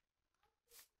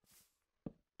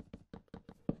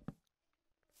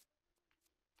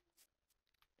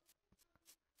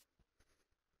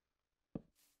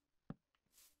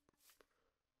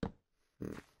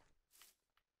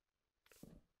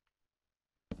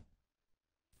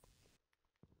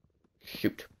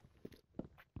 Shoot.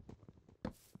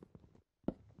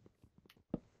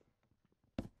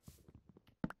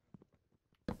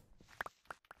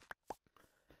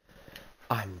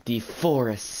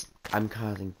 I'm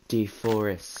causing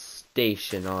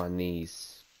deforestation on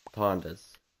these pandas.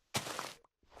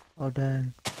 Oh,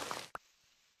 dang.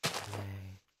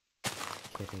 Yay.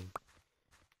 Kidding.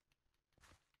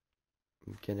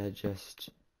 I'm gonna just...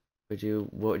 what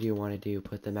do you want to do?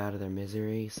 Put them out of their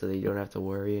misery so they don't have to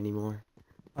worry anymore?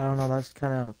 I don't know, that's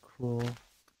kind of cruel.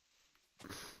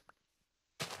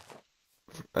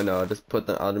 I know, I'll just put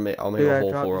them, I'll make Dude, a I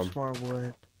hole dropped for some more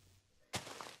wood.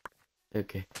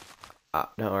 Okay.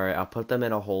 No, alright, I'll put them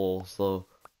in a hole, so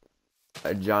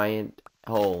a giant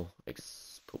hole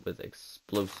with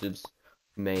explosives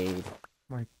made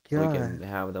My so we God. can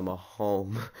have them a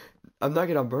home. I'm not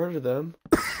gonna murder them.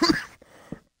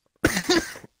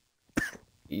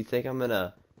 You think I'm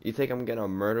gonna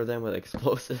murder them with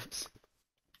explosives?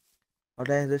 Oh,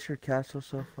 dang, is this your castle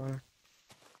so far?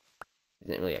 It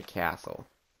isn't really a castle.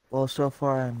 Well, so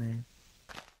far, I mean.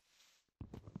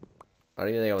 I don't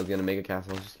even think I was gonna make a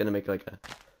castle. I was just gonna make like a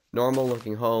normal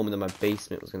looking home, and then my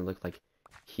basement was gonna look like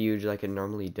huge like it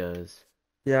normally does.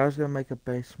 Yeah, I was gonna make a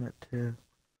basement too,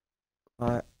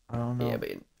 but I don't Yeah, know. but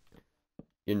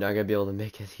you're not gonna be able to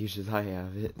make it as huge as I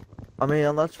have it. I mean,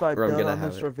 unless if I Or I'm build gonna on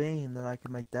have this it. ravine, then I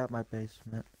can make that my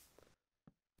basement.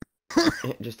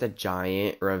 Just a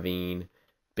giant ravine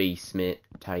basement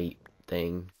type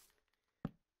thing.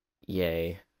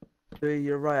 Yay. Dude,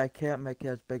 you're right. I can't make it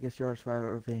as big as yours for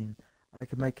a ravine. I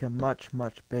can make it much,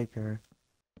 much bigger.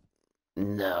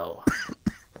 No.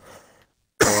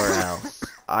 Or else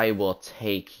I will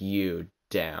take you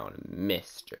down,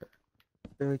 mister.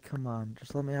 Dude, come on.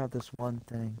 Just let me have this one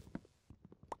thing.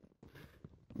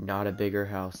 Not a bigger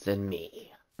house than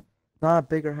me. Not a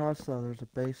bigger house though. There's a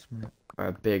basement. Or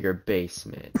a bigger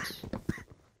basement.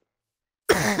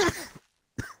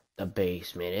 The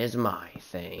basement is my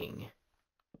thing.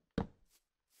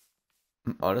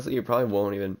 Honestly, you probably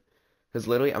won't even. Because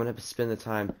literally, I'm going to spend the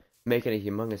time making a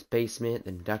humongous basement,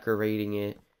 then decorating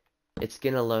it. It's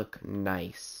going to look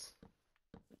nice.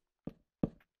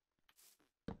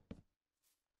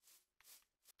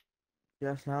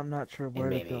 Yes, now I'm not sure And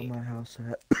where to build maybe. my house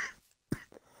at.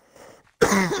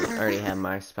 Shoot, I already have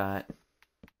my spot.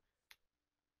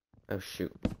 Oh,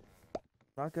 shoot.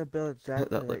 Not gonna build That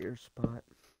exactly at looked. your spot.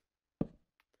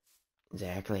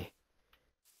 Exactly.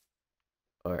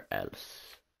 Or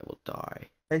else I will die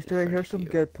Hey, in Stuart, front here's of some you.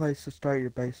 good place to start your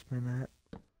basement at.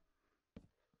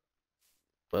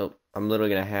 Well, I'm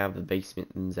literally going to have the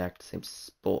basement in the exact same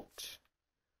spot.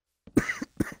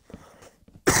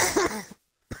 Okay.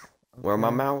 Where my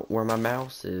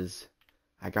mouse is,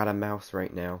 I got a mouse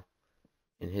right now,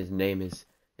 and his name is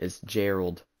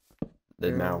Gerald,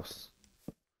 the Gerald. mouse.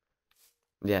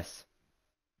 Yes,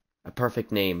 a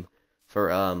perfect name for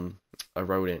a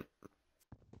rodent.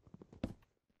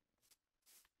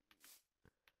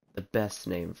 The best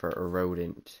name for a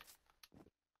rodent.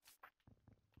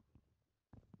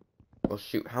 Well,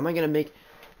 shoot, how am I gonna make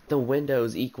the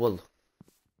windows equal?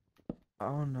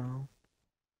 Oh no.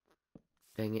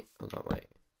 Dang it! Hold on, wait.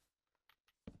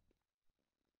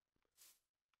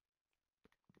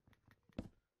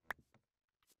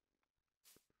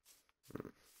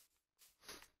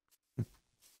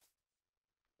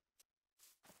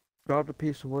 Dropped a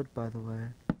piece of wood, by the way.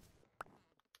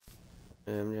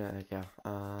 Yeah.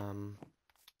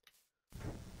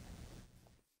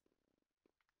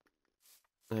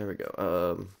 There we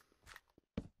go.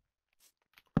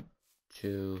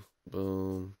 Two,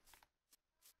 boom.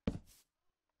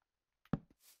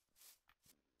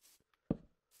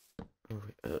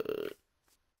 Uh,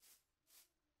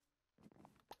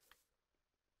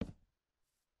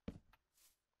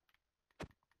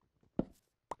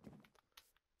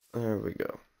 there we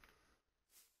go.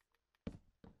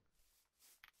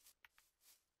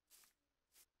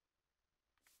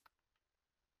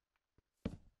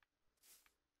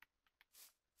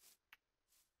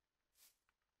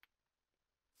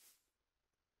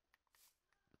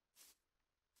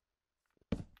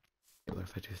 What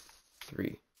if I do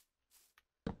three?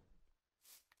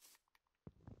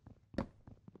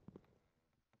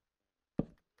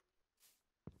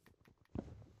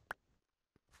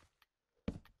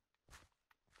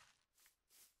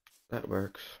 That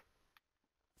works.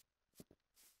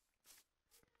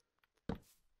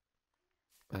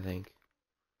 I think.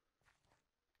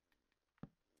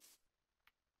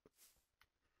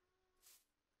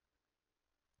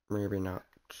 Maybe not.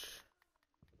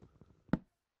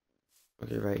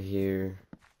 Okay, right here.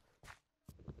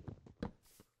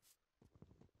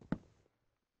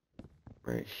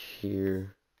 Right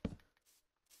here.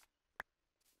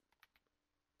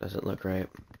 Doesn't look right.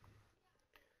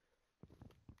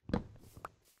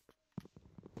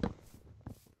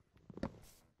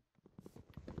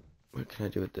 What can I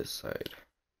do with this side?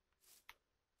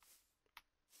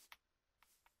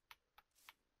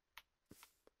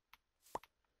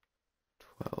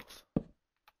 12.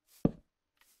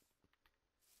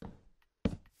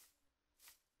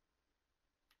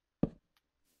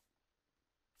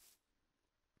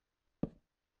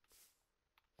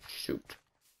 Shoot.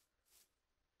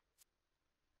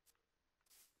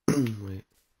 Wait.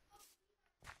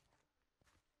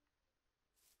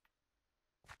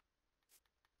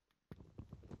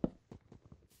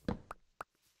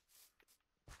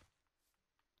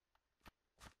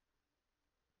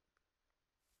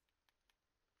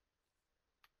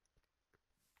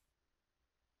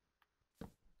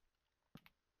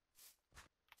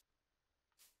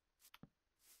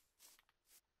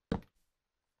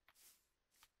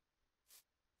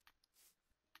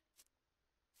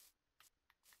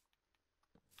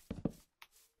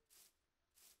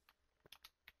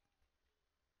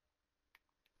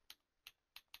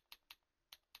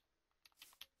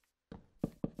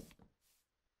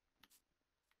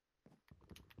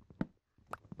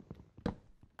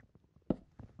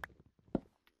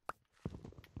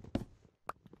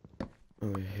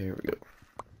 Oh, here we go.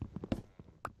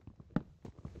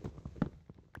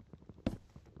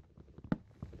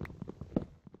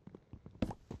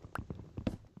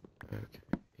 Okay,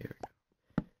 here we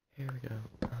go. Here we go.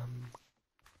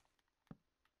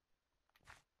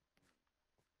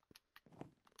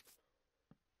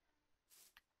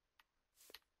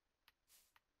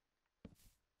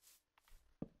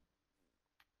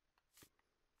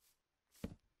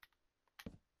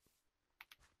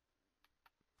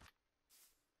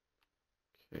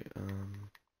 Okay,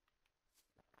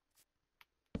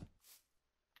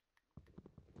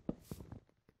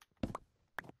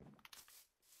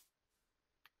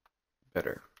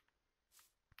 better.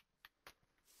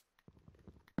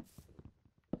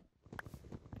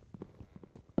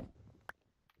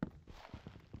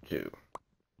 2.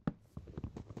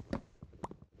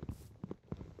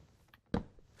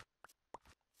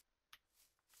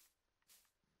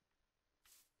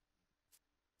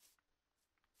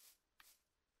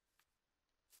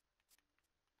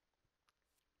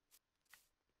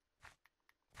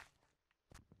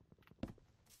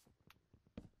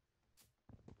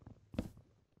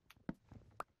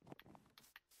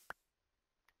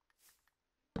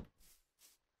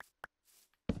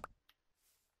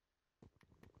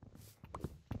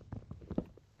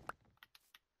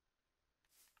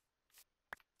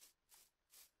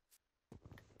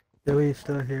 Dewey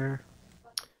still here?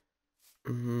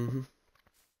 Mm-hmm.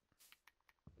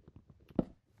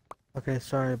 Okay,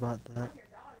 sorry about that.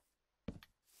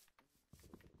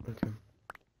 Okay.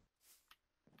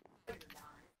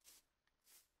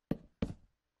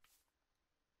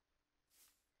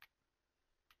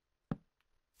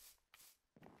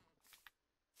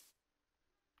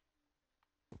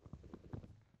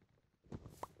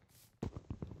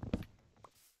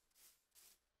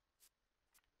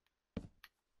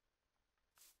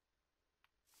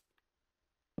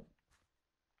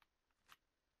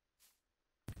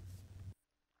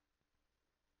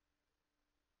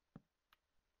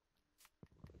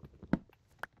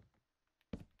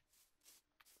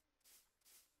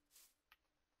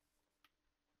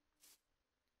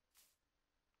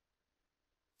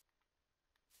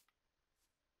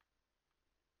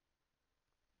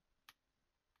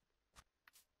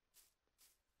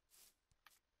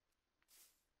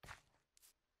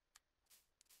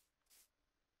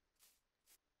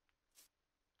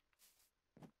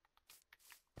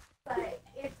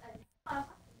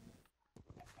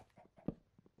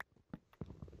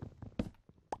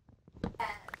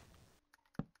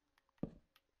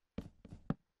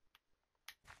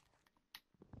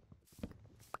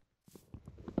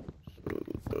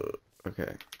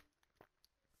 Okay.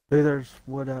 Maybe there's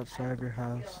wood outside your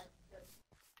house.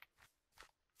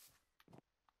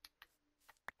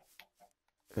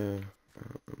 Okay.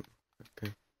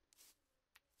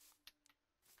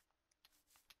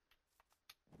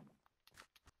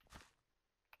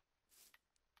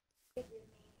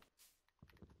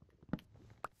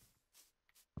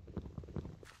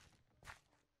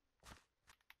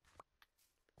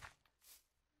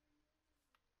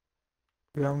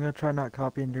 Yeah, I'm gonna try not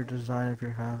copying your design of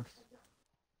your house.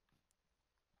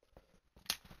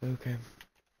 Okay.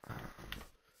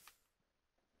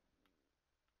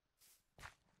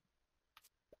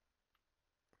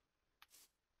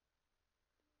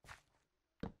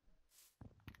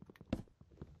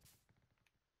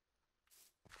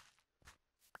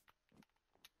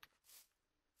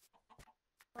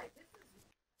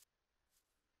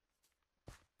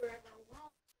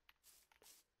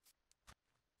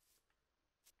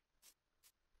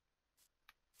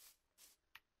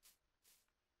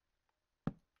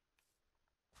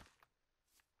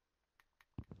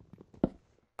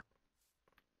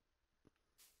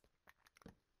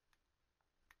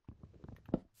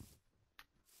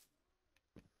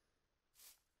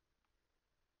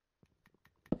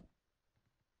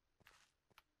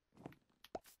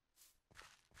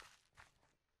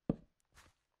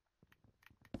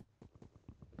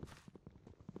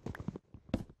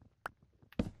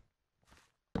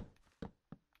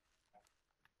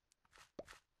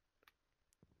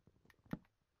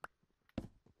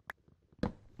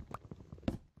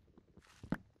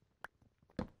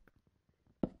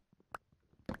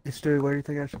 Hey Stewie, where do you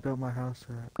think I should build my house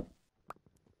at?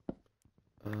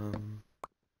 Um,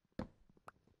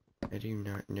 I do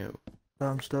not know. So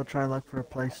I'm still trying to look for a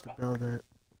place to build it.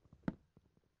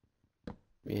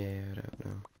 Yeah, I don't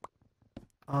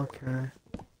know. Okay.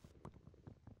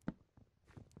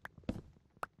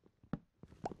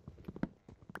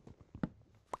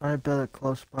 I build it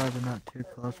close by, but not too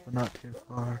close, but not too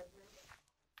far.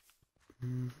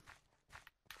 Mm.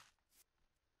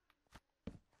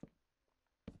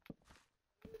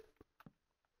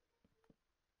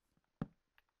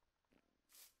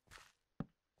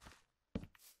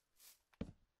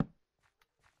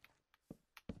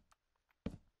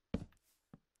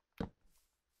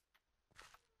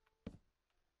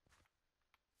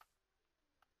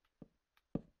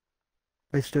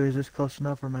 Wait, Stu, is this close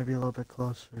enough or maybe a little bit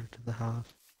closer to the house?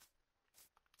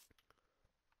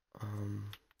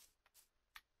 Um,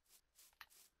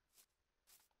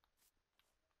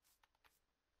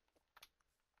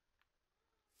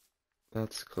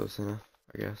 that's close enough,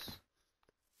 I guess.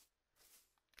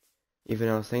 Even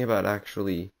I was thinking about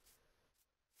actually,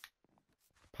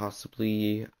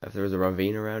 possibly, if there was a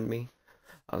ravine around me,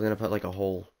 I was gonna put like a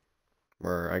hole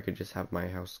where I could just have my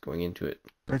house going into it.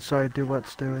 Wait, sorry, do what,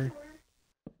 Stewie?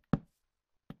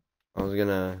 I was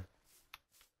gonna,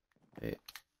 wait,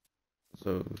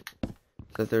 so,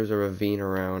 if there's a ravine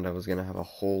around, I was gonna have a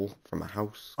hole from a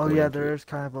house Oh going yeah, into there it. is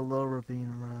kind of a little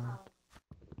ravine around.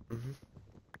 Hmm.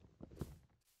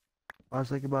 I was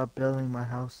thinking about building my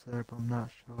house there, but I'm not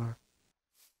sure.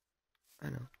 I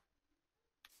know.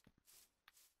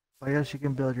 I guess you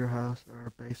can build your house or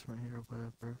a basement here or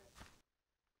whatever.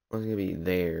 It was gonna be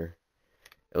there.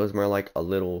 It was more like a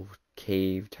little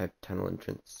cave type tunnel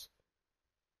entrance.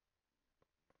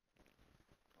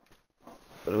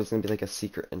 But it was gonna be like a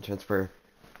secret entrance where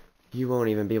you won't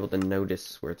even be able to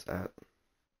notice where it's at.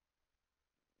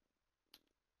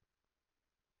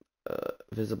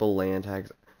 Visible land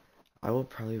tags. I will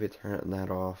probably be turning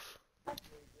that off.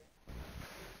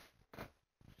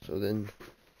 So then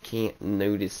can't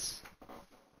notice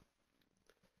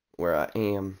where I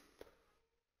am.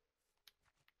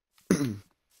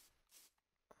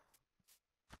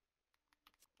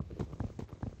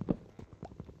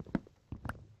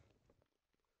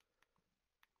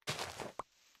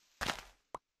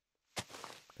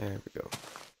 There we go.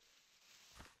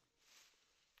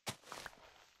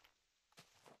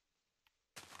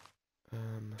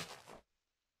 Um,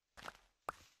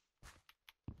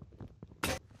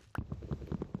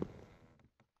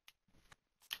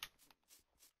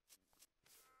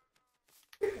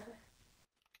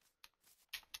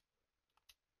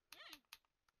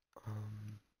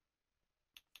 um,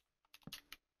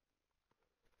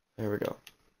 there we go.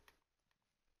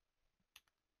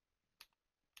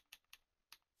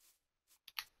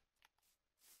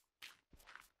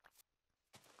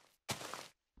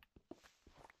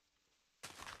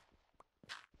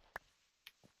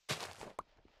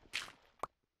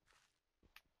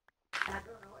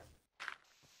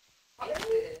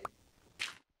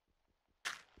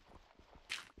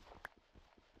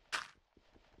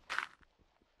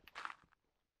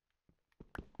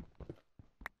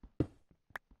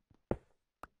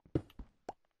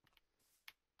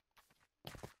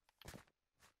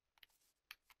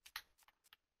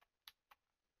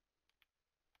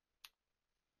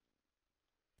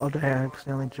 Oh dang, I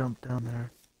accidentally jumped down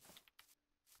there.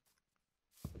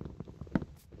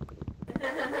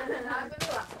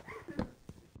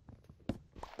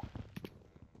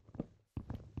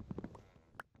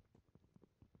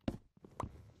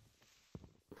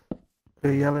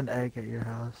 Do you have an egg at your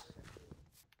house?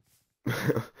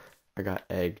 I got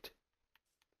egged.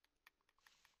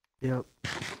 Yep.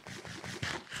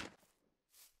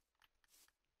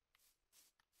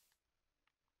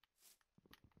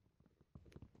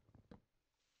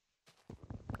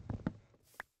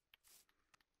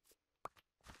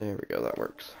 There we go, that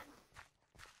works.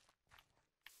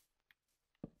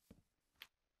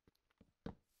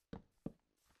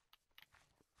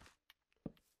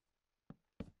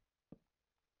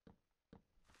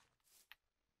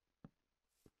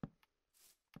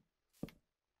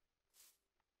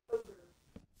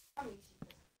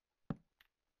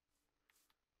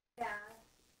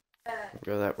 There we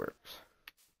go, that works.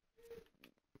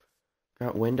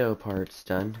 Got window parts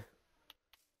done.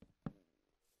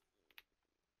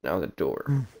 Now the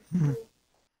door. Mhm.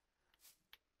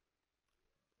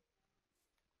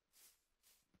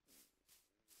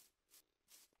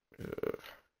 Ugh.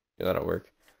 Yeah, that'll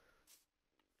work.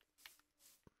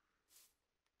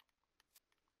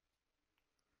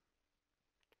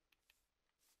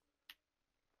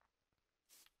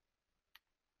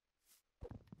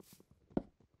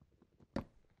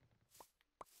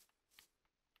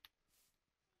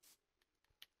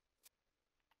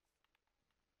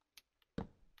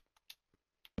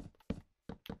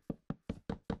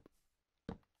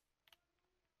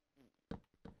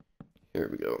 Here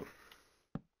we go.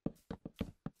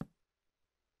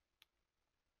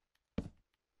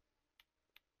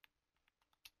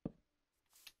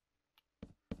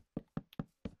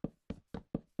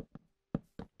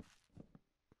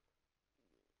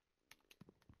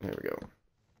 There we go.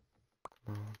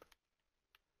 Come on.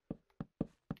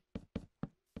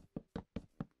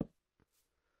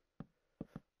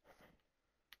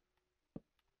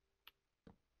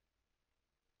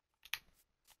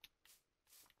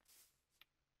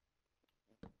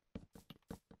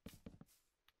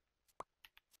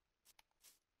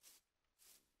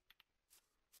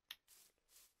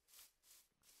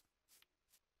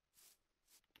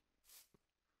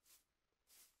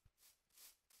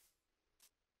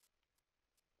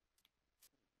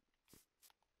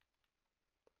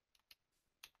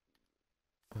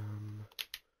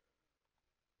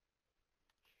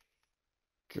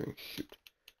 doing? Shoot.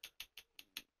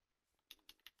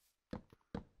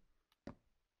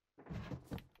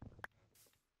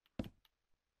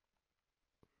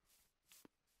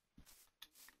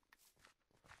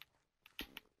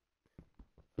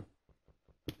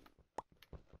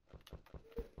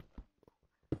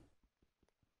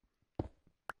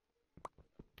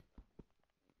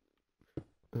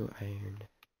 Oh, iron.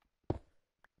 Oh,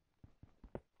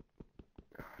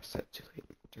 I said too late.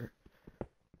 Dirt.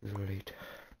 It was late.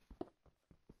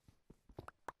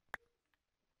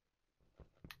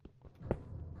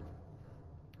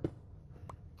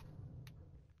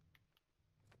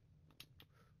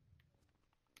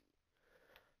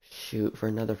 Shoot, for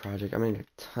another project, I'm gonna need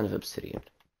a ton of obsidian.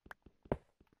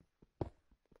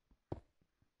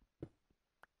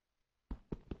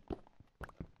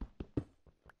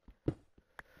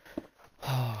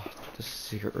 Oh, the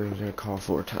secret room's gonna call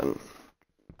for a ton.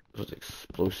 It was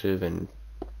explosive and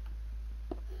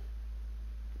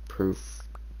proof.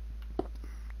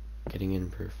 Getting in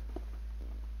proof.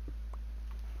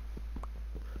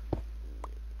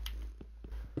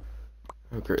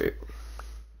 Oh, great.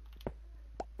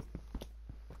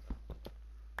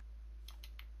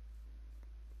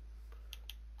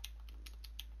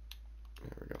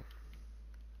 There we go.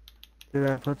 Dude,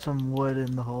 I put some wood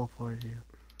in the hole for you.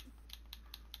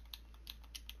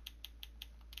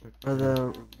 Or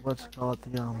the, what's it called,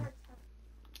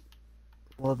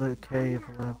 well, the cave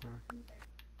or whatever.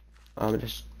 I'm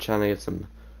just trying to get some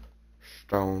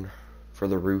stone for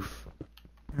the roof.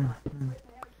 Mm-hmm.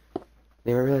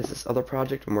 You ever realize this other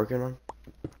project I'm working on?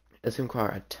 It's gonna require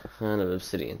a ton of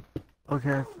obsidian.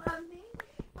 Okay.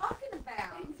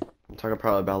 I'm talking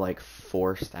probably about like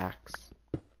 4 stacks.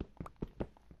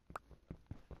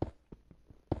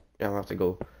 Yeah, I'll have to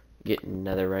go get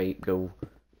netherite, go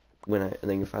and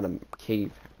then find a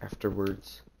cave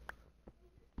afterwards.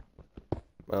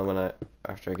 Well,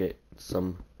 after I get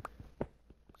some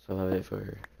of it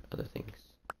for other things.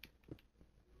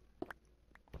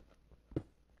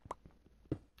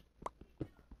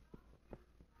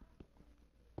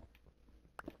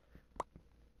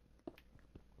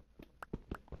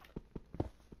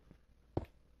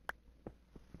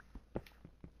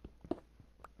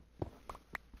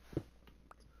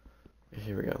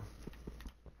 Here we go.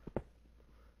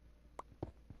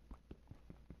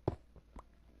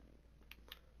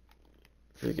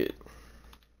 Pretty good.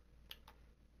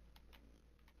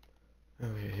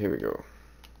 Okay, here we go.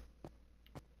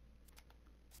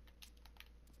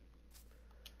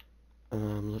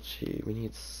 Let's see, we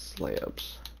need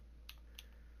slabs.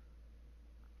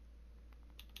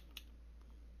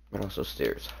 But also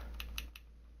stairs.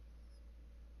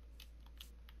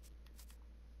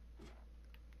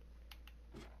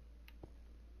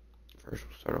 First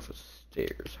we'll start off with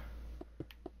stairs.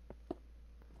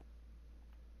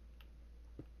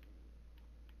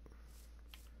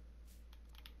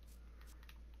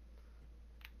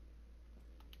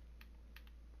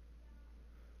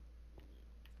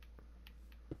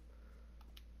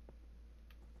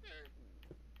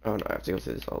 Oh no, I have to go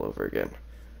through this all over again.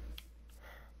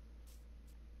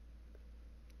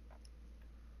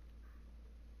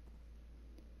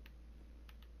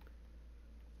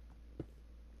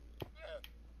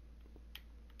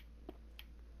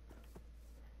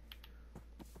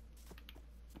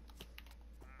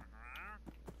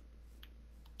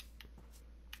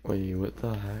 Wait, what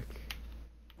the heck?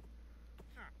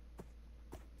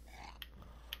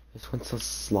 This one says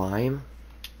slime?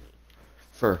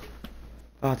 Oh,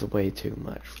 that's way too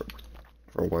much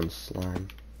for one slime.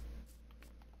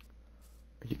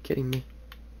 Are you kidding me?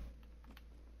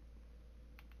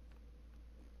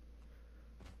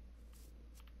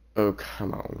 Oh,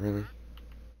 come on, really?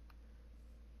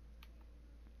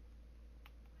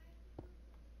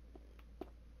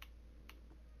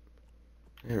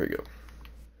 There we go.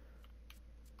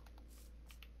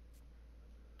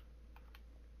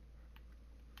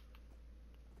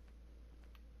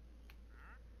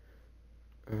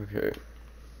 Okay.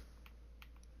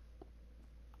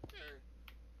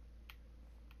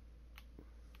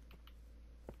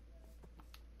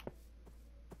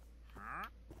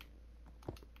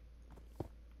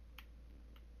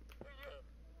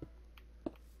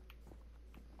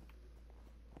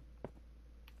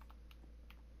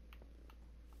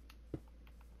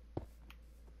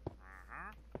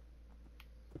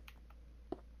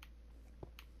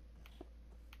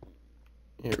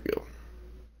 Here we go.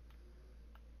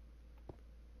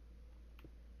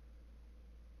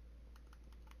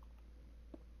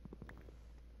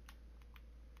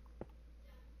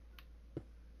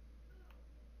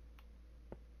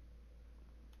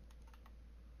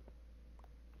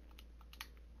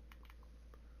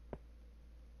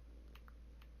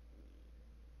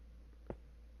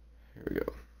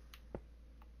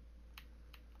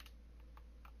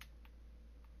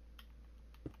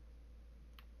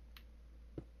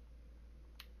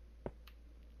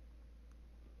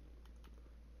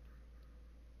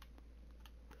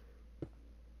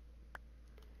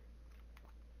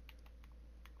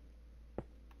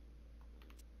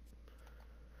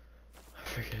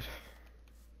 good.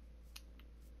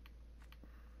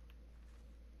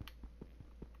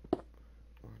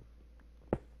 One,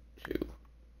 two,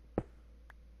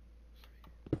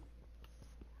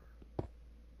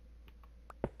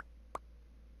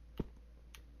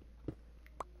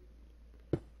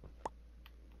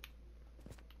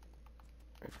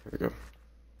 right, here we go.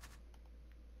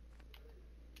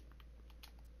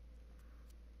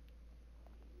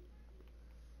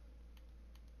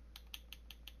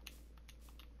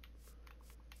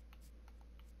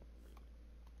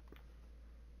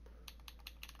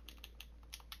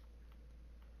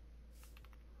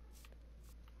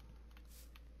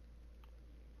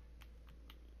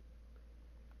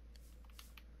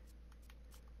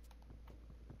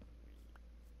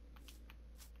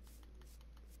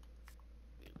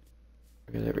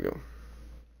 Okay, there we go.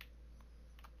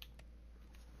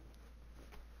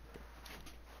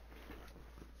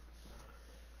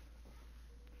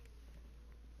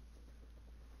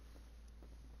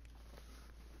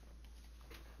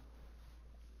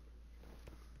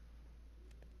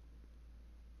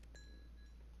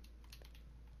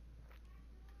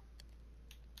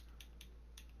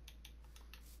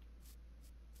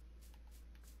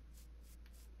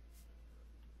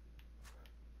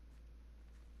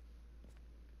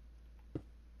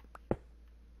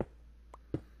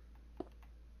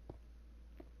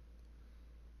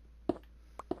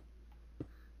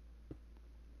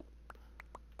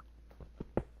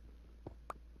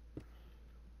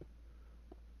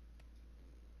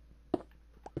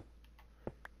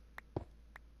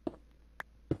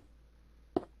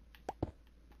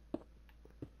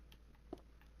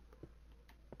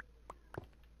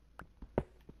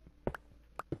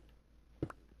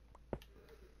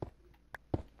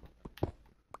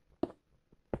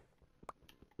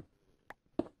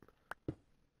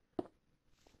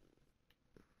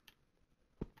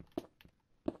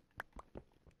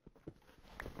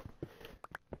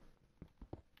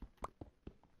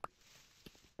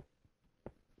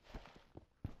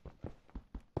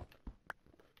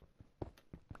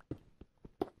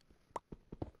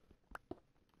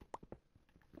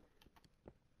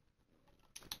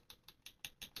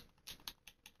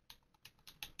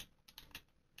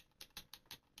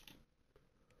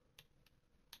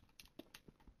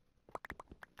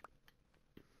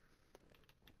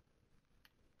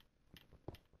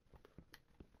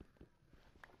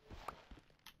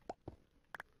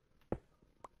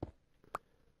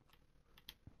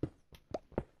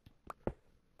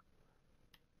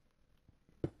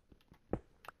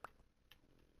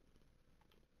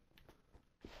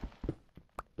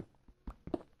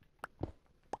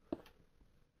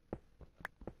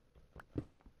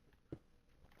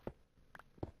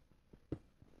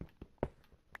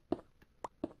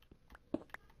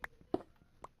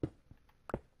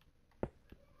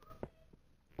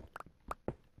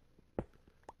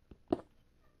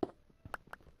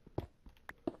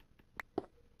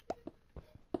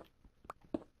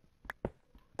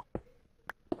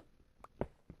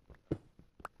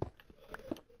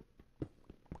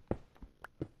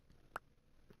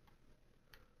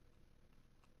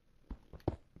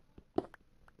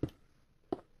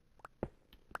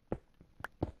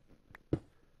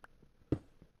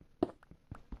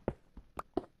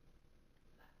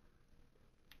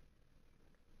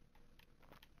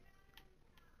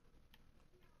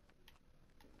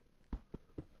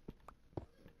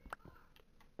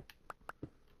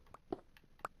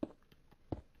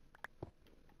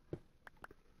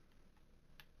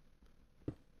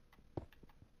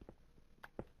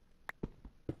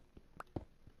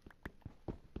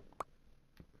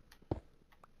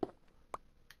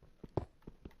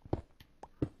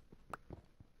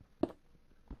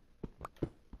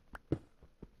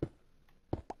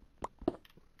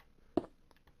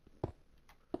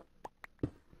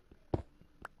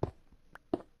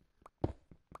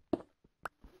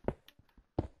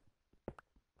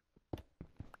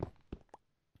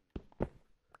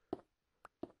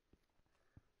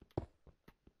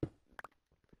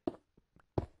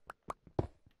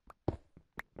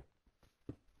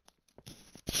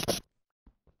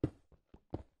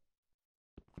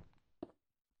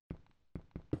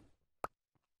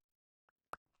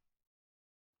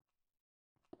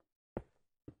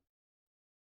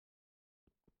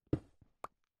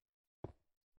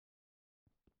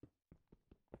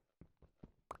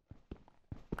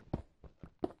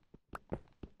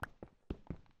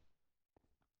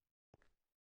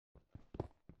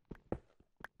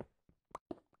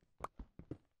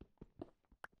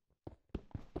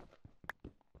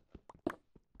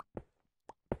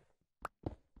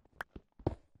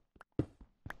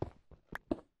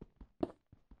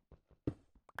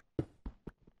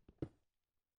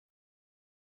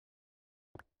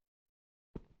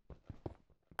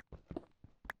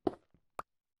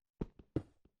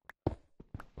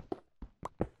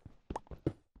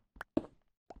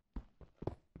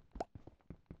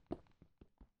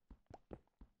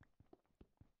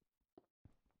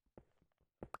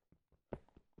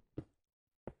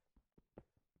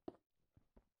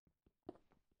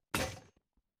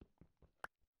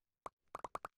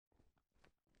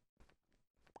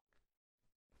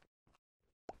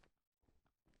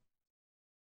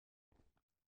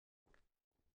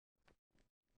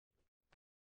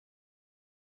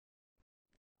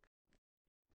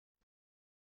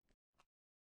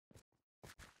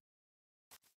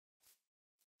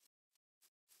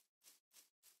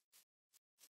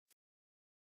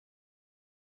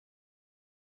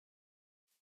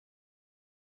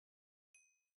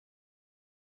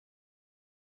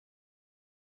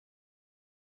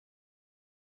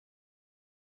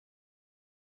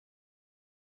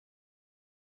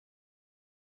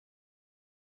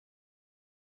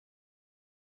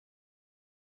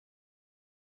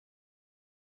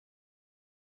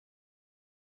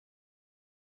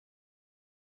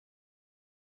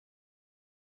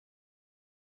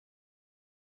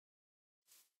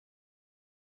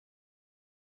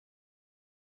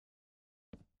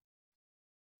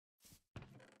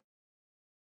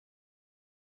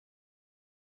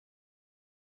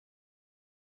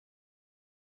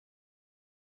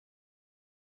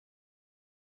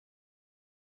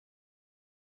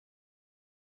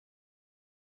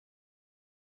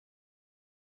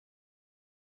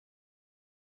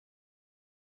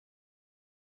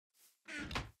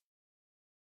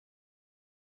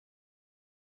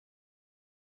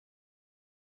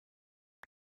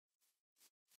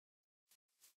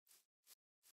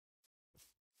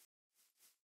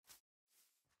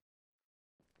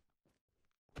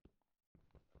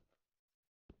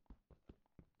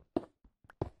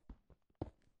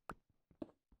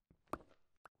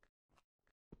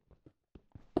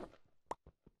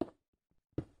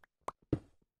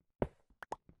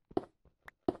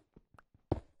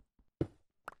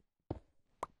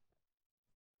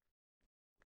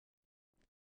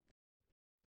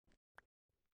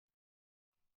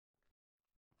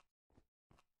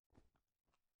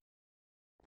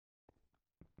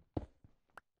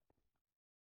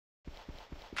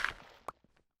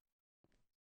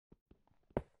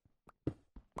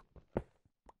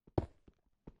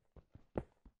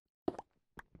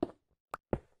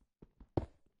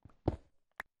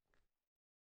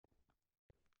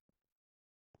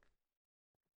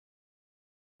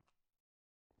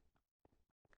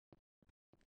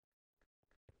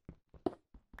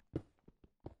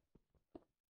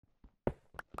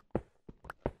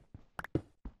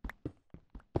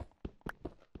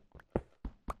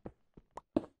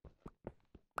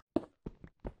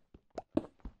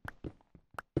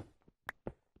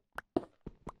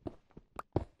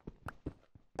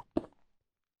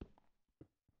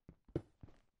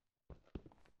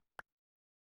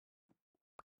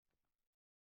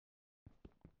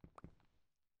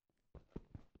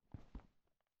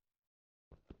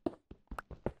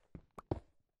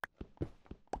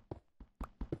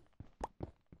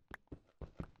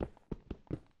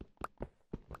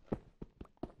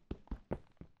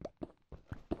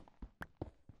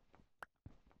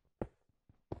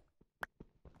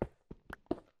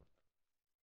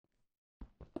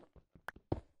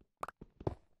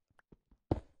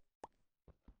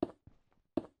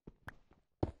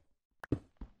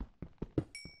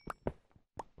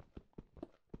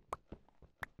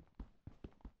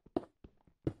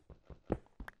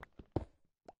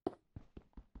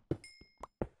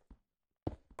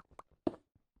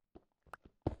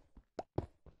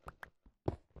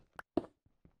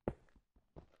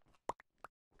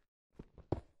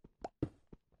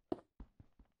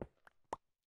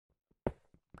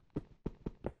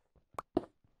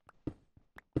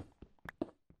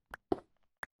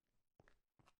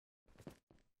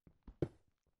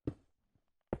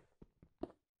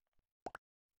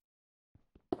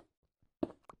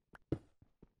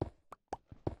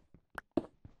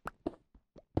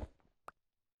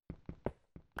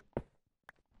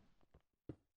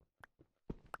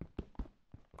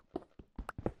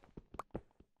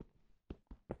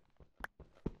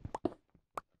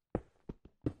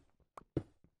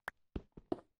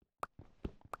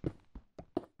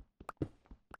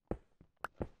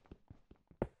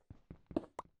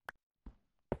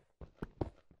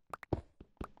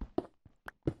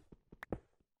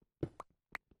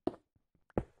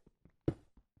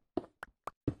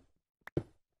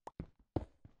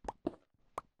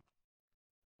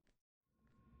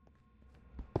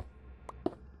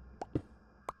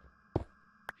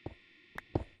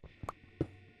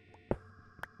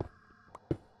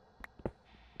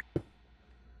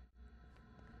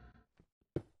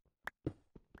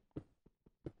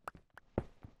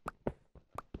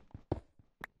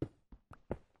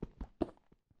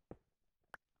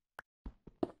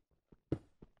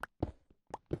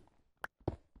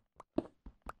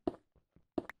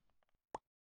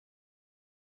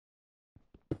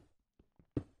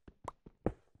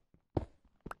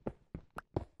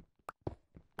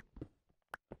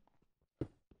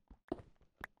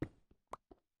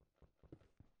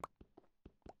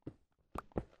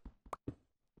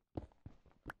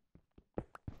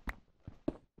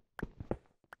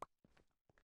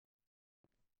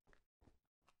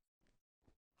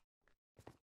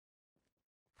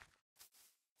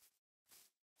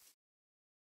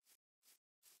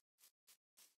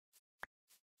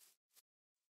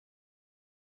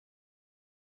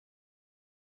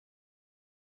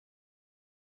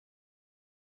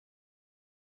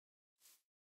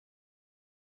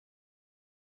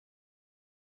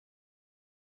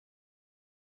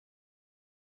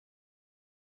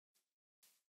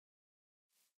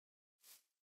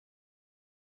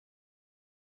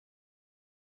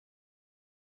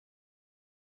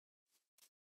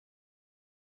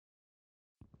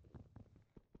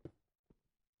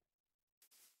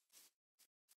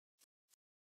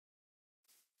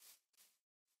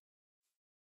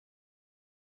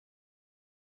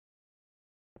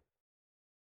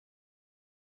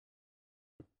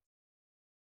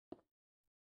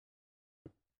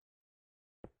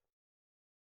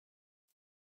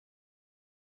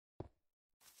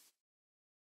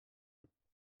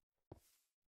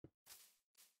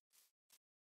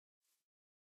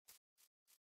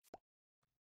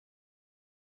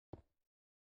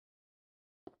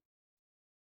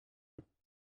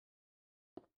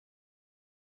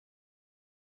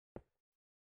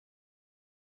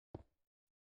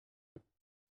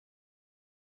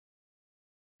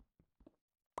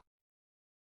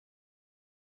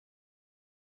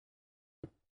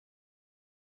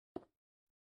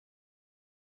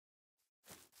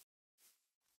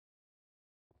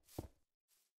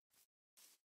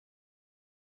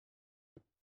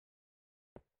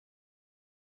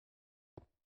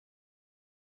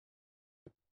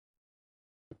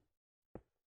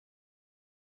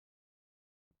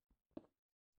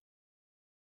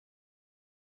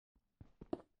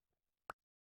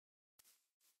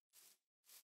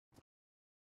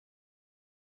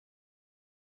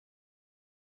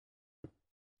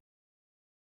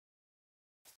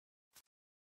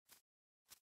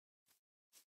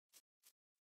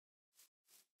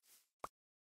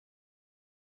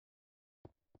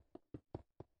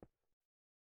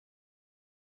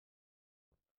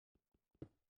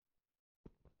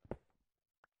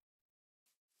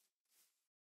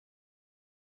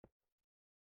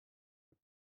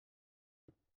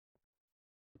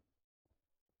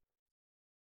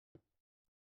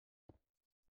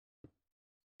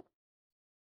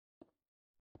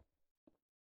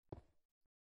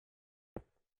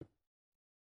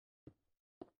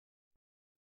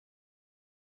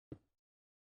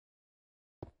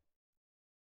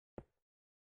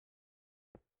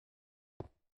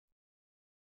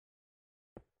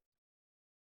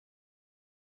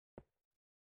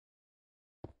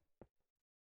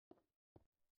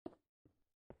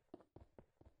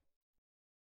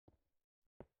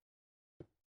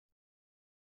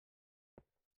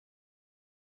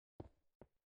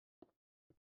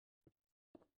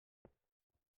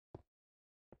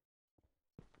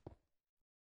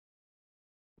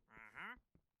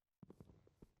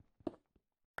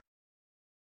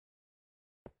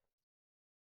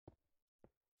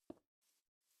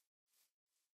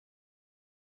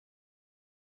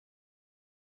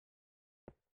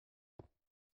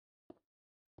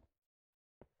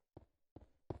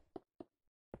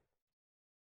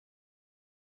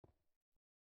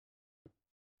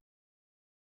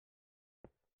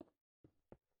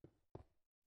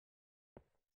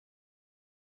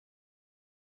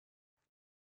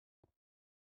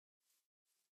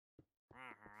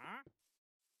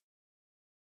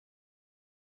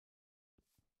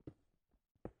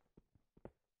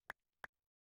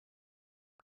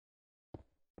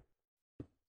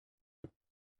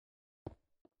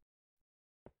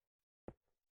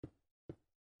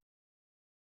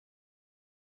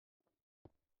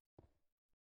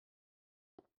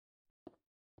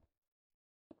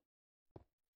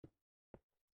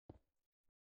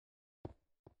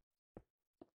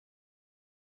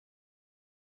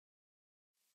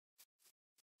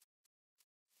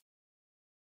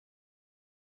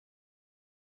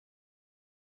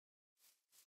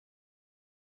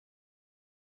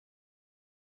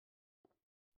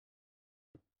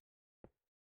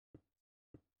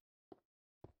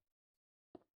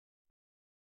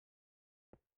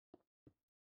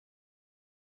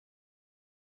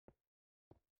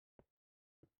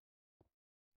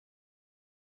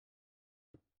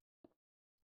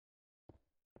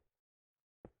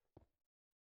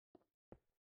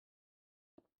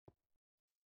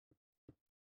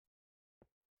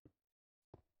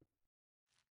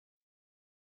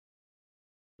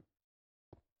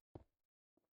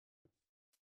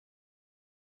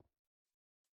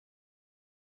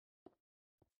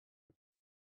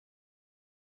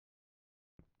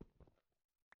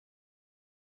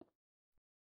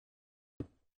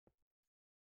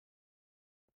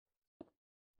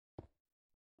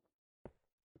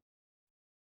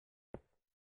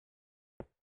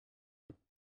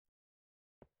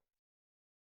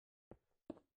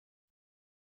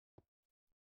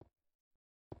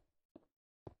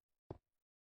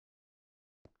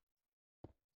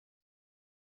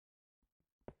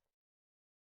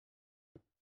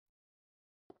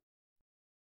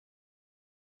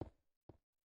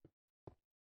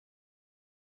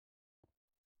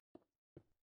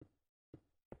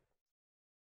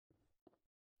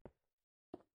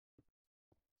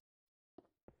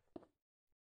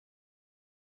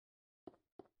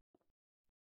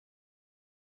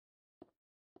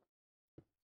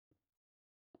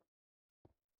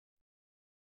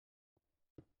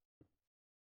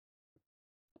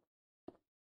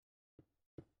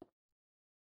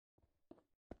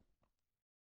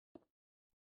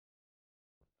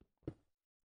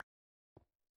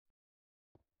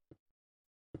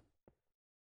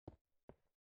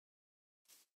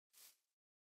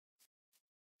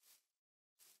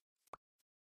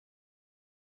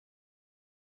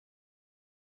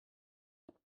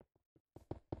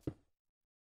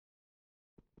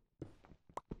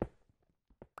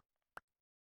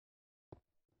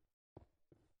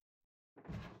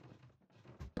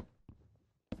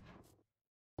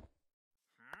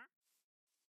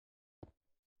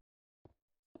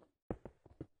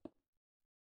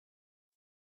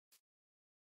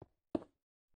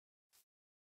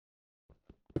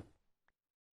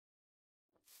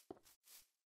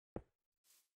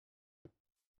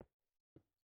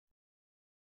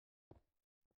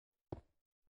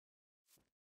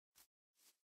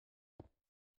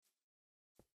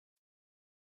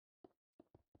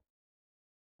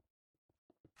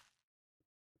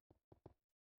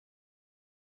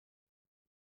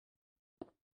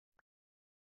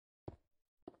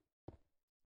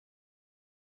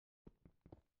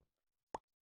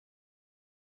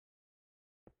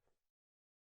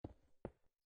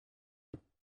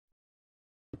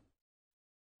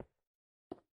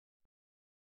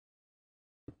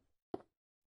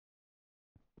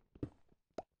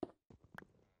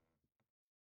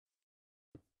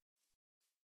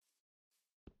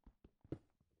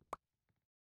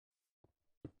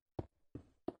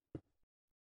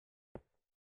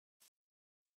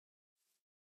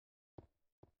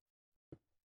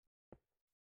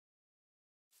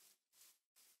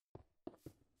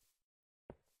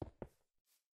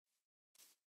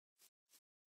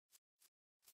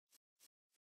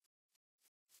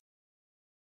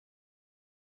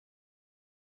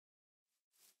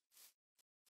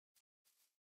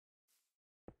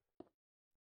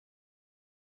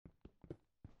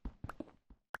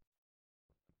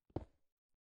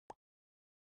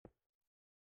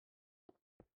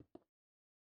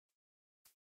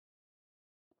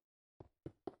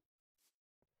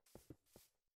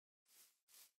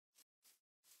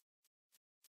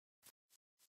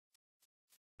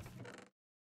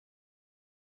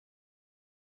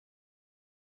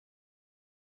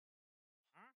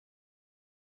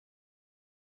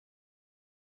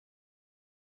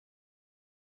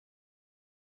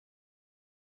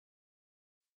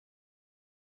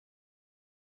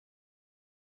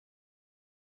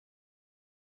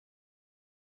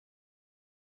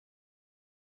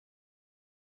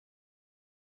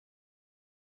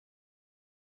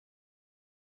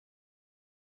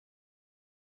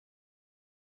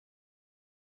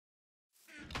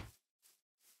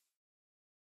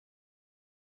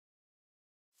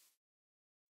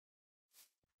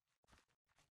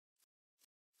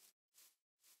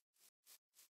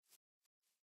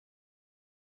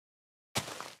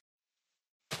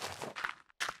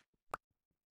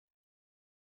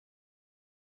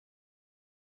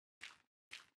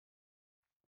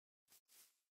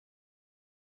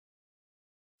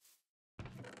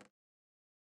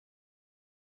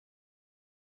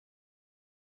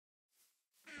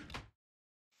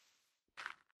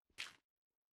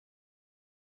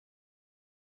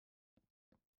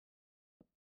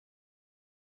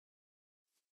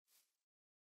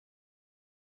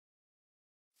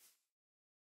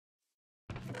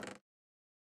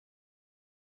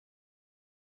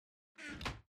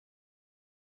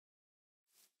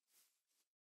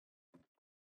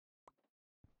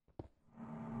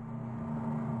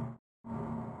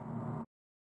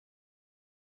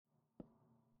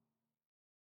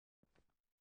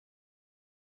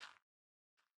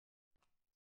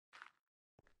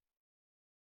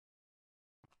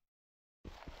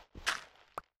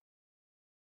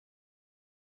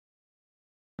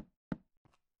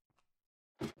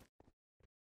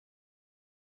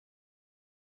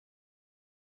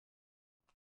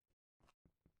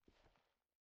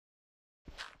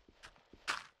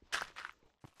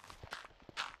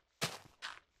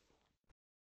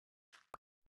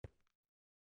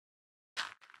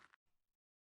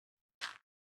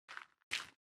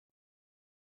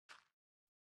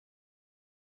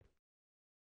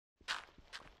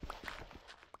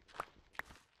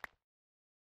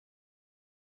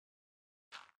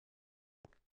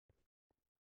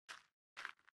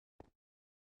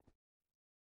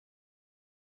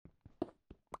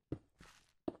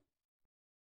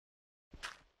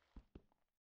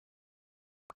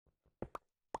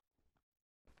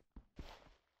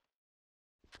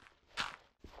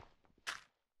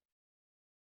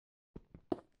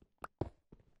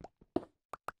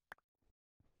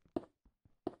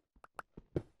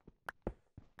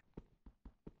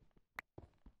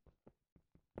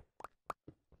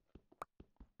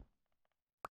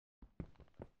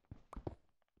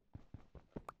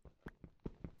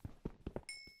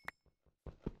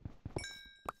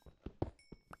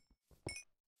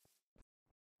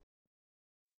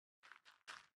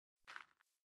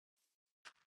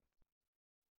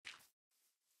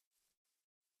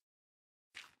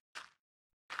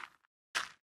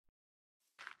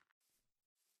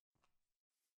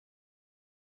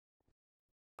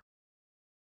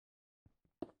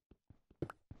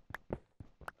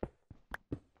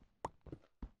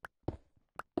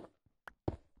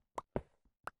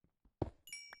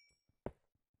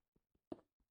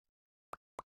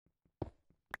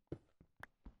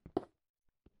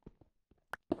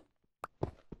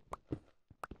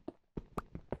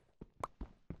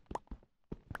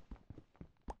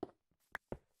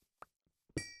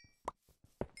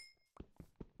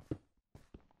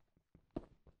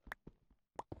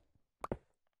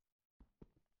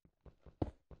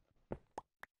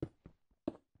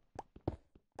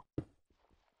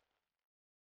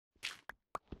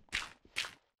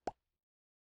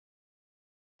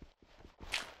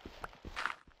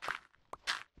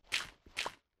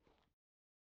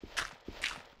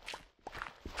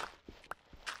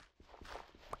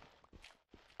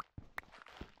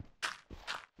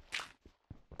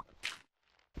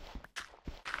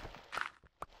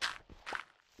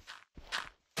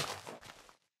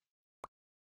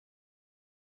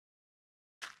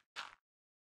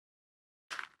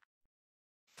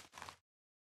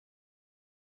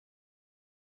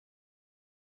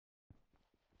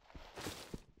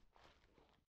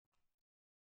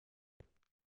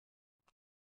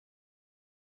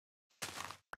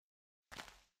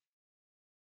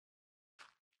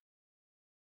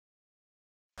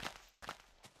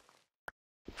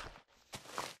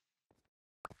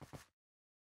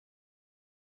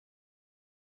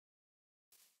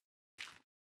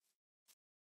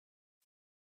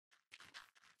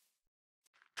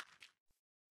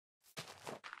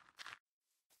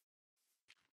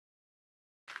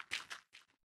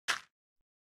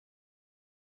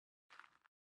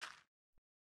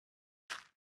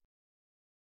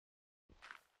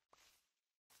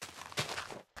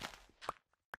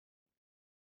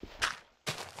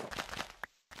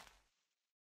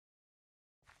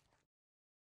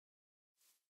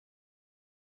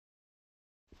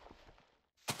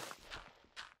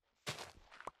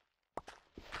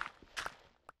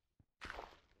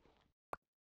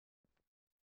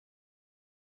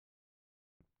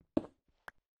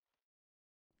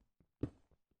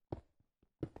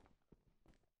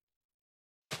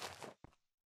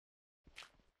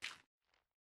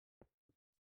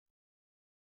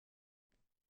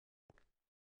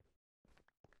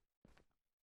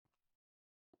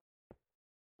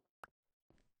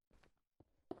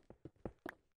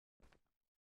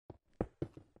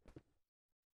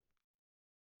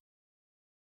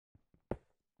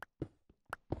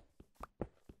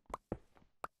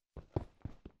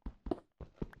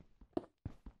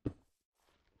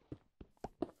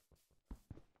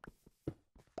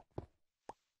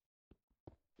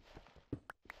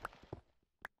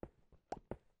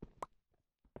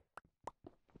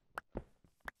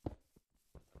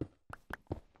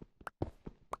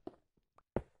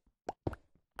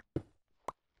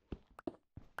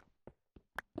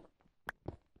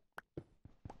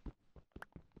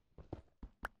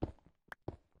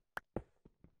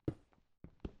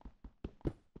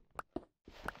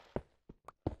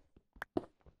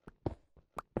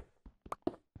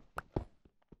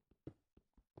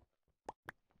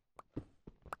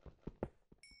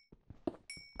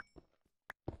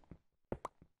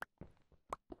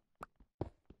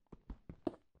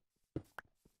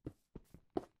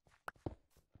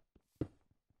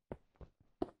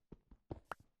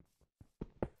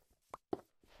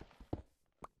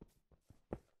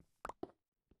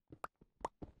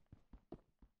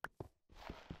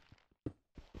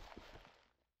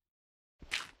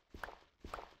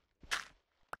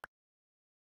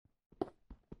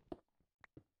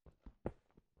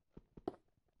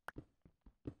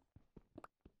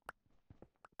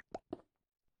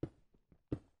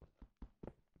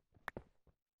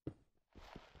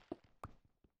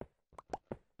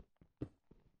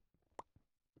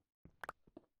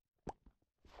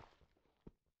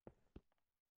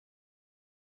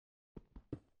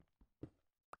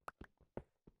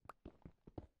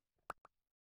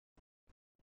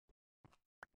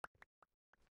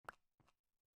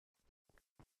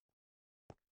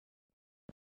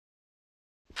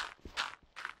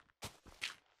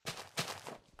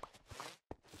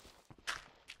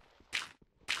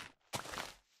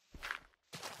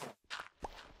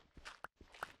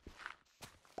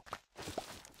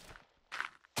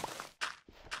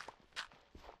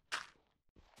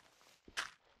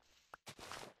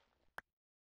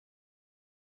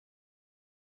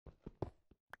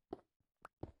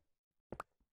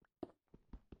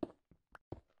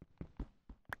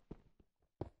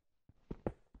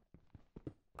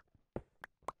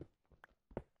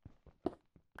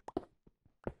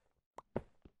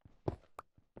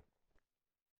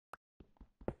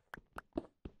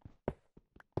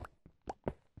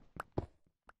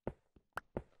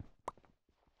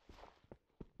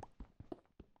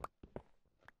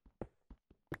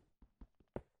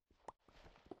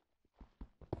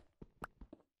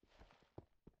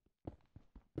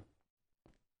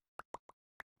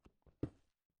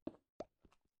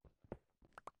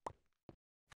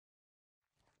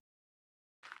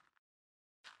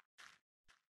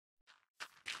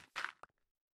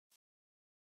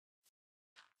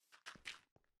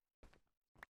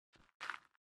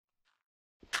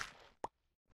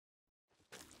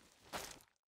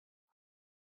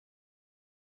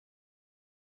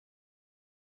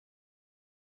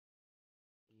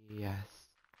 Yes.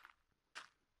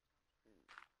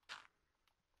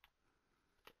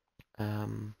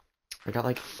 I got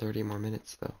like 30 more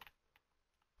minutes though.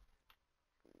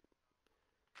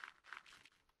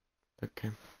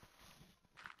 Okay.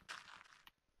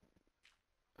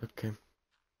 Okay.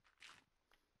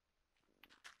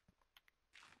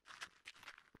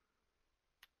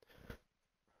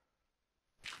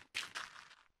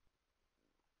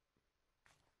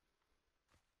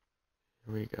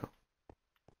 Here we go.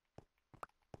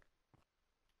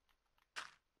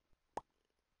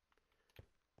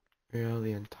 Well,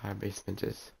 the entire basement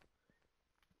is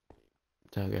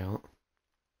dug out.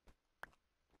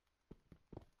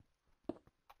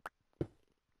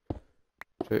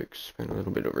 To expand a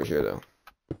little bit over here though.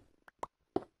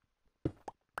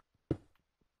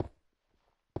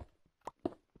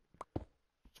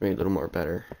 It's made a little more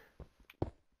better.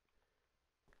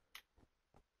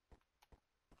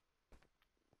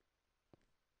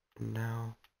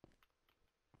 Now,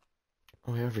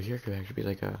 oh yeah, over here could actually be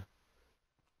like a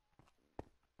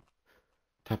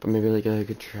type of maybe like a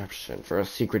contraption for a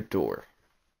secret door.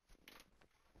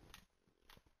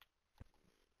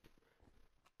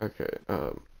 Okay,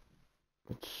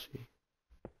 let's see.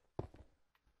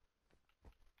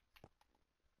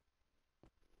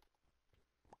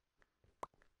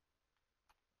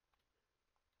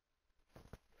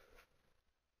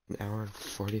 An hour and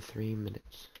 43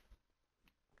 minutes.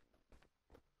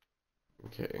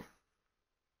 Okay.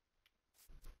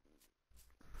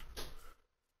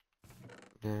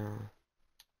 Now,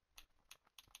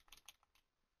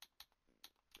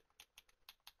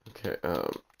 okay,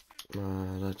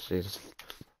 let's see, let's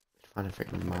find if I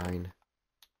can mine.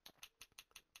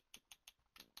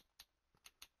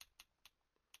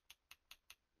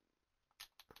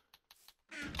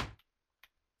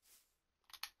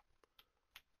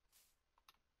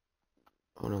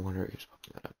 Oh, no wonder he was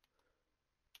popping that up.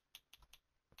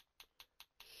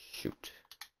 Shoot.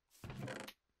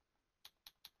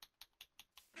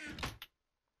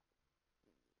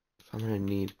 So I'm gonna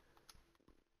need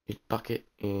a bucket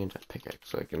and a pickaxe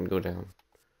so I can go down.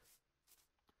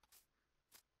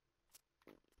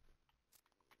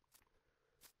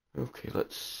 Okay,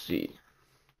 let's see.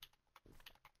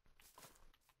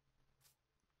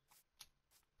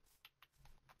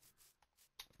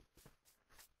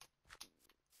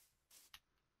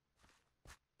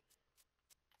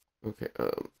 Okay,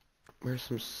 where's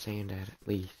some sand at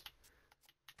least?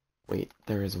 Wait,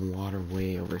 there is water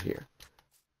way over here.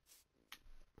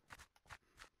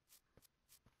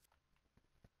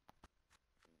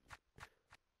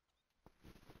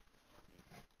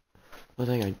 One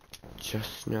thing I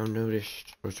just now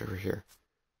noticed was over here.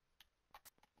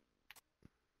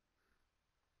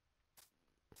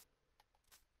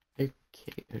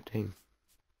 Okay, oh dang.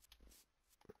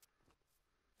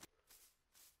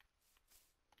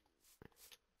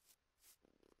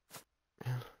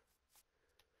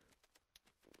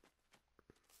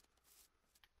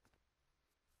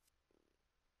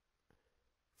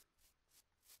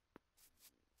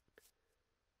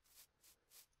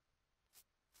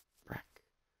 Brack.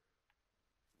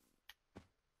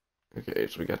 Okay,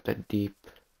 so we got that deep,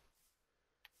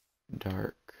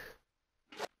 dark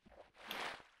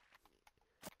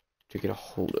to get a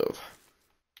hold of.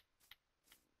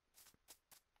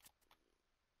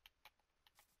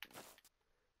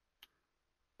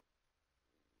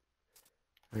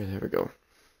 Okay, there we go.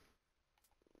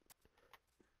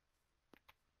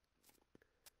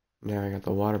 Now I got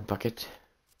the water bucket.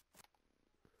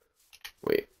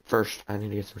 Wait, first I need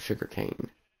to get some sugar cane.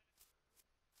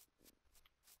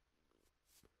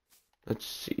 Let's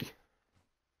see.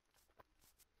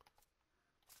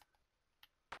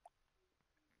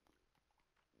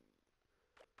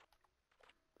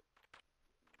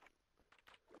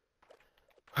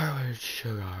 Where would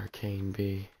sugar cane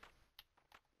be?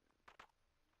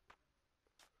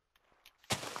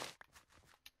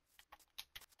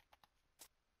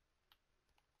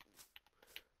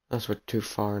 Unless we're too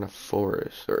far in a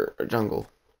forest or a jungle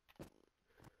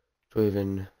to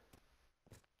even.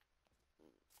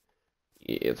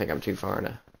 Yeah, I think I'm too far in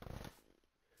a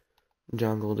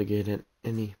jungle to get in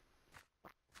any.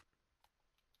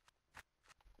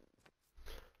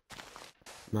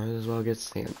 Might as well get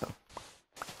sand though.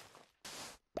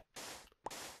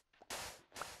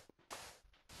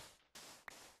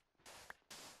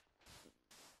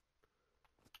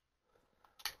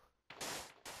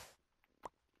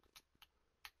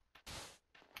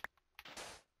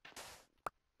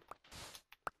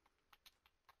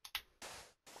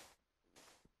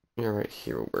 Yeah, right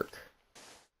here will work.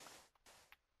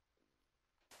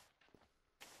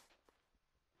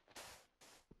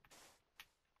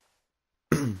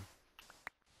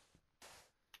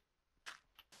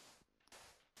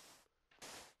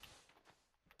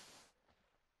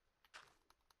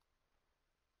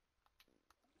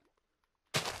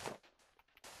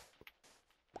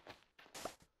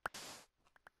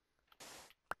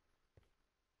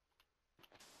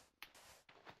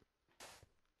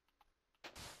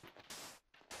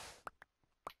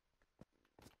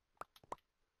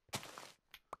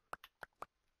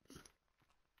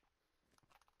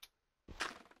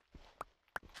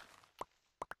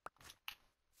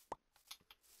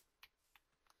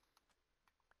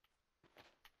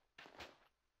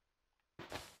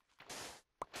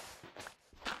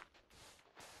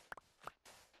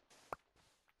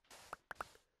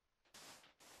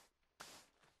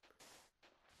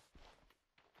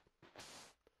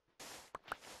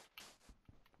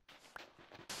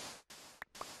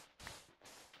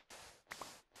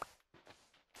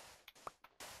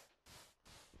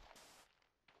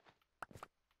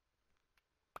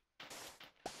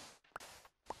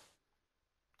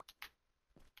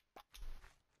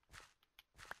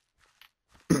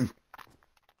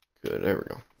 good. There we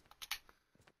go.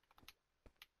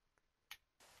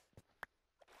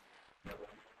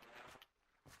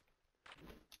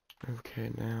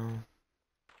 Okay, now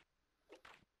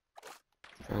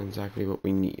found exactly what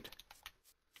we need.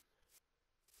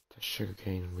 To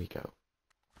sugarcane we go.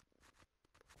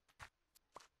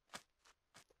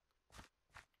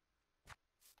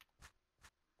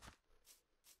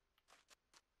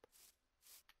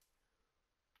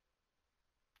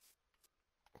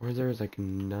 Where there's like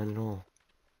none at all.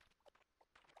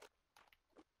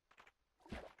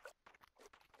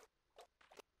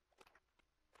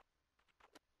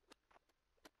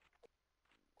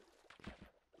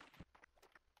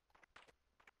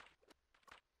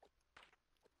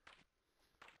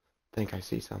 Think I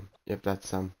see some. Yep, that's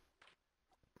some.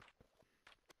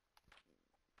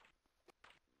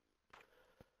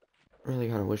 Really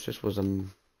kind of wish this was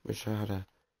wish I had a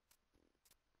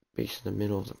base in the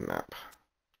middle of the map.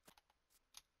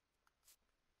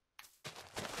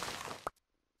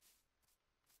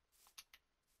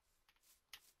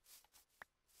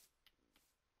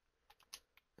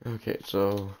 Okay,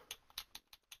 so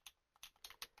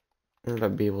in order to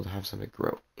be able to have something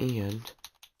grow and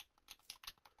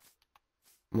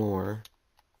more,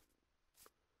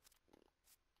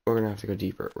 we're gonna have to go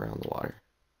deeper around the water.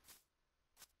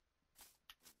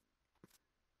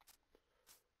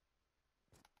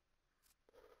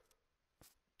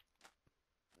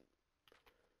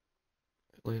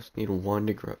 At least need one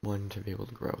to grow, one to be able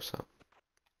to grow some.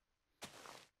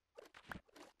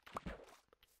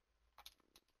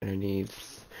 And I need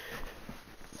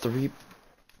 3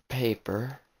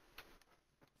 paper.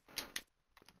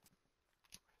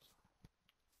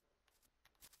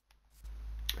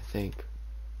 I think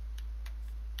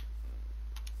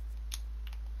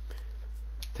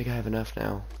I have enough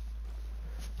now.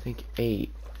 I think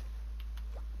 8.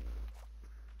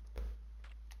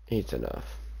 8's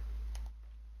enough.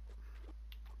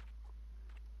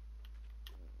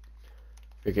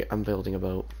 Okay, I'm building a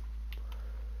boat.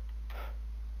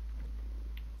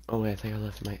 Oh wait, I think I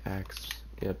left my axe.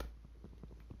 Yep.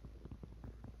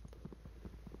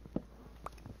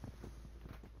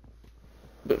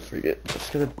 But forget, I'm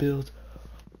just gonna build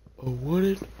a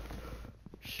wooden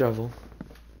shovel.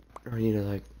 Or I need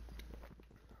like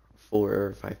 4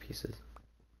 or 5 pieces.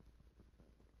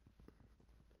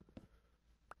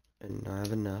 And I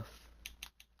have enough.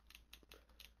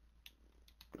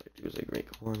 What I do is I make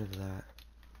 1 of that.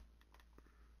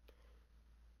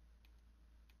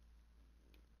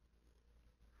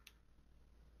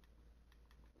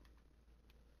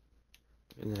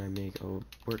 And then I make a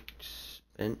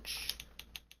workbench.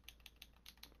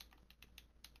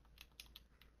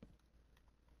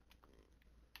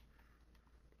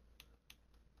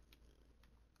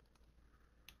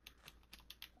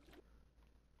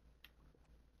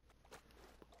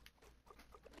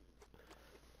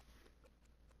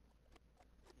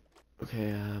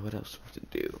 Okay, what else do I have to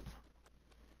do?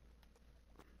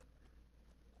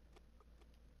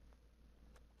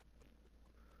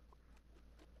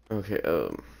 Okay,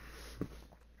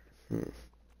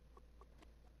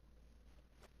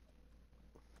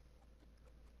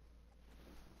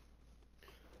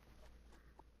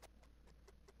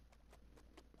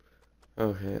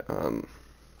 Okay,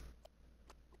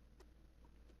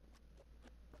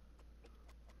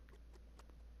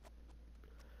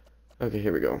 okay,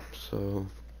 here we go. So,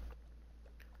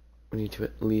 we need to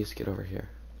at least get over here.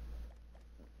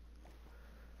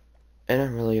 And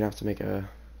I'm really gonna have to make a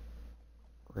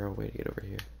railway to get over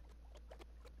here.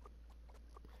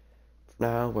 For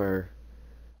now, we're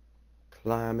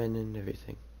climbing and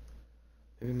everything.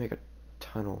 Maybe make a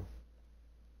tunnel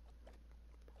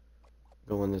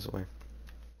going this way.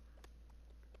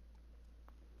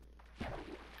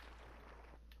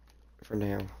 For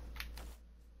now.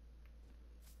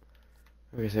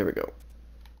 Okay, so here we go.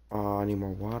 Oh, I need more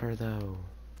water though.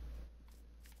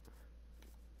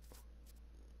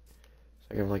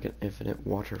 So I have like an infinite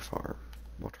water farm.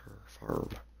 Water farm.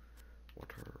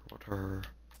 Water. Water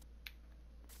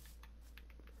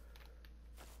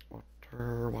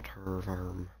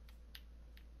farm.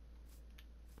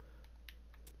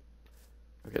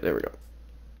 Okay, there we go.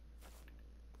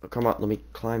 Oh, come on, let me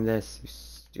climb this, you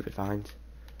stupid vines.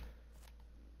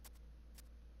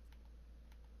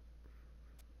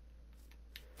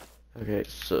 Okay,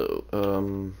 so,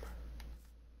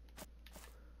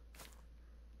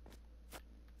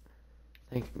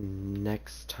 I think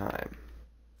next time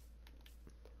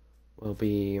will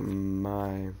be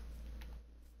my,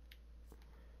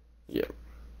 yeah,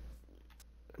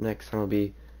 next time will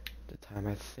be the time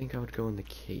I think I would go in the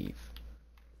cave.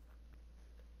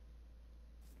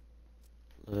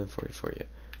 11:44, yeah.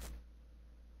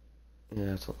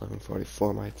 Yeah, it's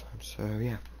 11:44 my time, so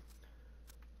yeah.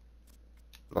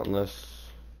 Not unless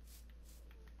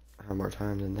I have more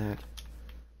time than that.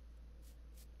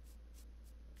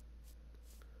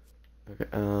 Okay,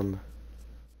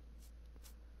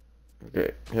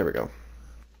 okay, here we go.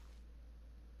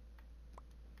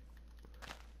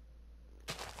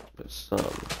 Put some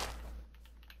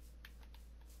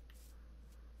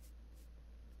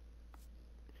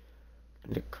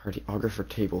in the cartographer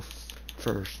table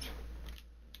first.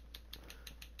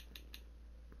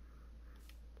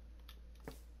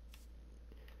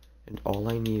 And all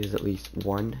I need is at least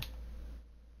one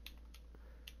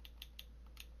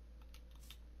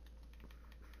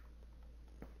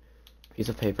piece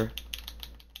of paper.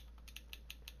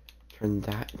 Turn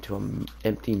that into an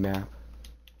empty map.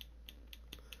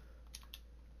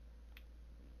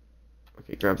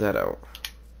 Okay, grab that out.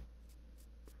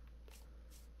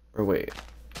 Or wait.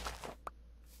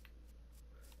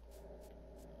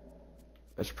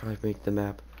 I should probably make the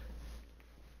map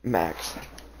max.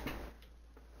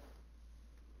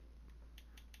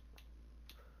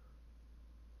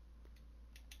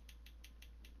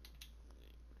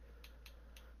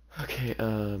 Okay,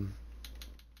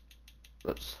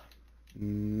 let's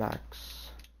max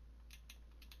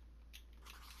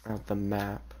out the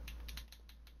map.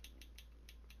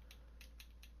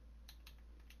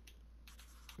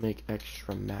 Make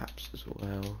extra maps as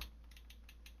well.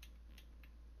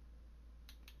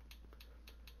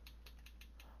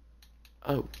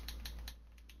 Oh.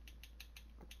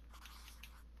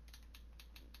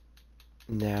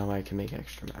 Now I can make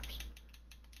extra maps.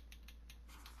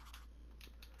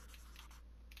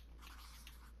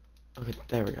 Okay,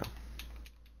 there we go.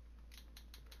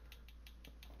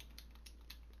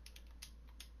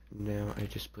 Now I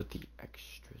just put the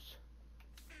extras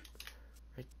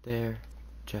right there,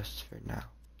 just for now.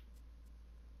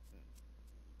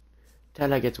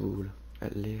 Till I get wool,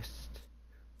 at least.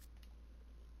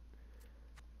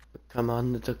 But come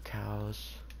on, little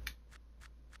cows.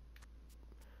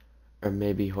 Or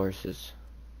maybe horses.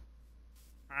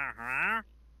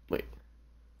 Wait.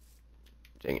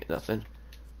 Dang it, nothing.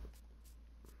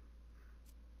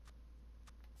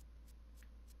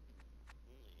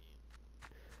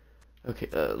 Okay,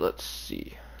 let's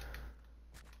see.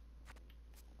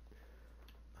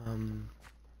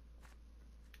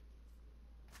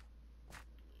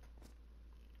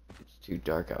 It's too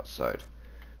dark outside.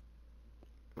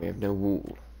 We have no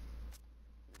wool.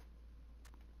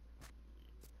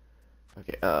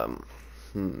 Okay, well,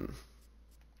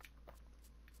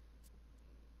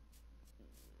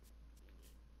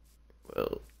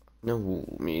 no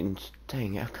wool means,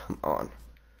 dang it, come on.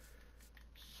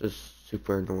 This is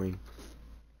super annoying.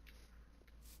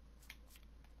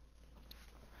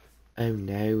 Oh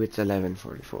no, it's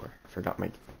 11:44. I forgot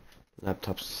my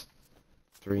laptop's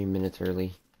 3 minutes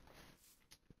early.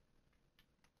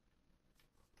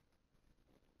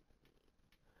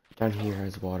 Down here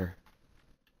has water.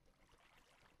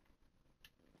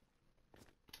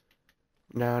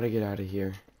 Now to get out of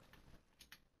here.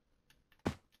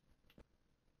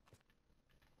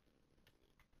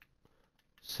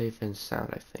 Safe and sound,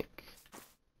 I think.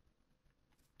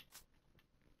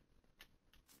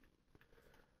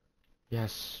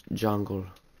 Yes, jungle.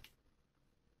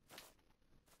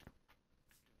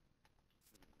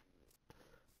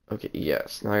 Okay,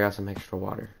 yes, now I got some extra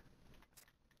water.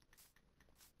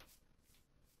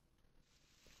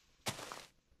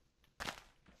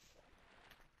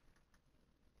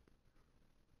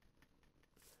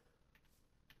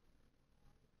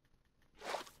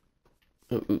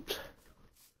 Oh, oops.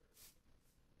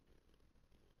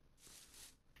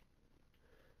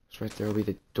 So right there will be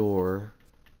the door.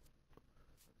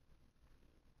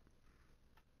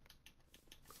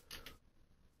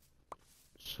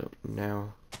 So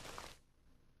now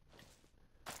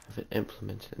have it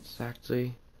implemented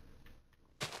exactly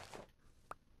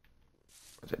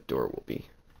where that door will be.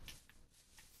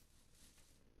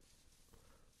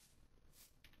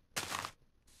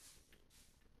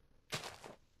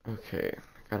 Okay,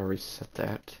 gotta reset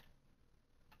that.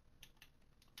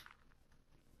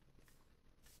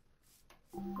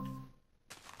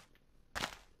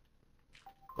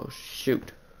 Oh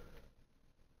shoot.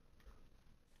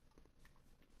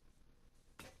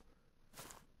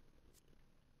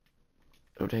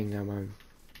 Oh dang, now I'm...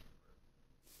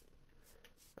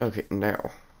 Okay,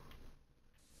 now.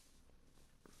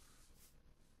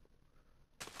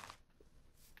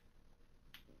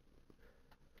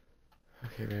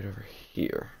 Okay, right over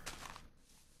here.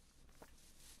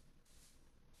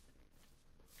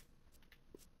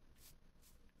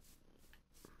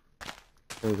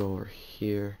 We'll go over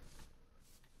here.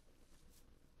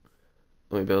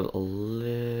 Let me build a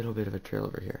little bit of a trail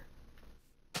over here.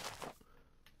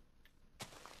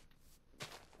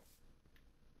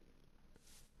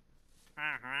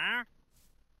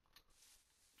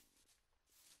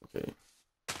 Okay.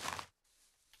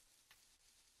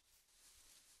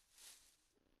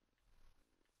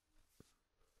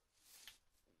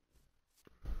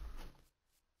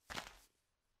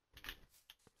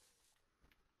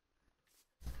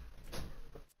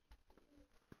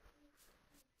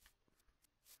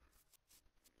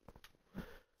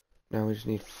 Now we just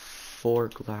need 4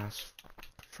 glass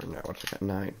for now, which I got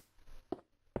 9.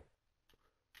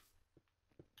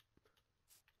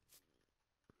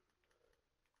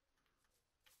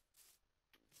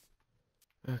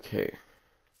 Okay.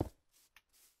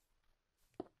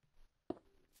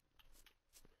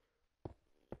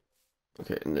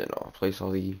 Okay, and then I'll place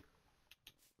all the...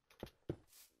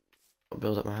 I'll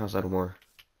build up my house out of more.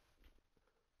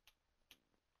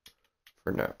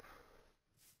 For now.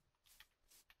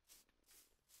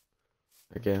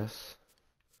 I guess.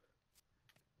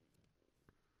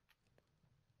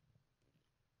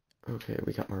 Okay,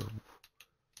 we got more...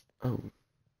 Oh.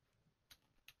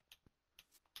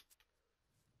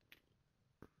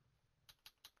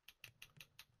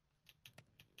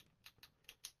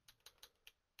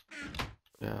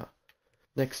 Yeah.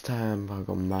 Next time I'll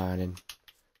go mining.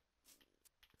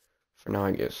 For now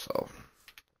I guess I'll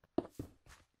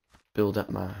build up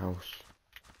my house.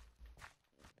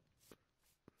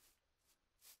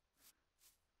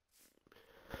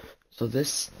 So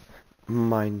this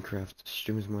Minecraft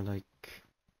stream is more like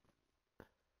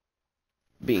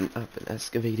being up and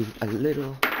excavating a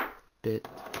little bit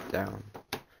down.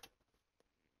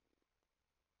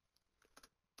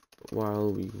 But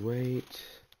while we wait...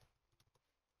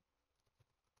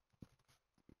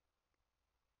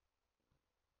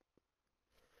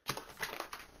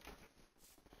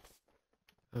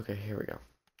 Okay, here we go.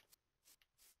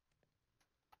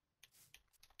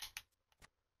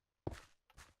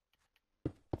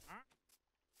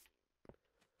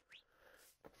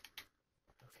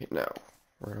 Okay, now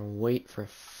we're gonna wait for a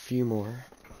few more.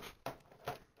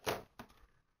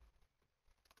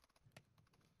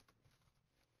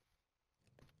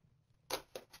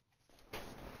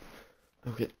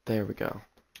 Okay, there we go.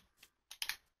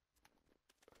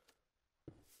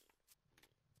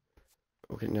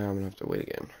 Okay, now I'm gonna have to wait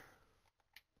again.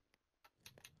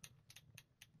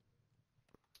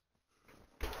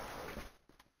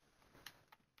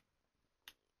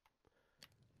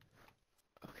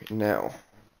 Okay, now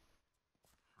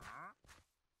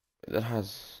that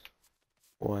has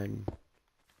 1.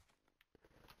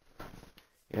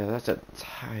 Yeah, that's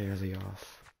entirely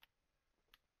off.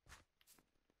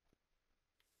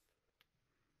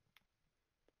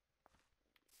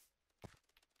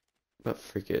 But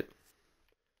freak it.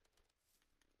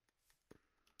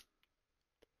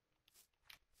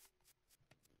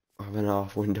 I have an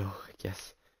off window, I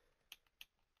guess.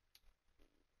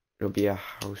 It'll be a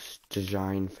house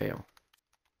design fail.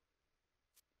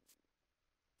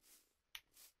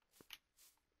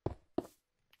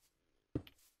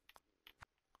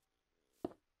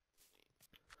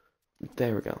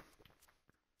 There we go.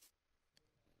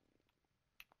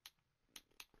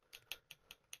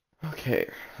 Okay,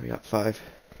 we got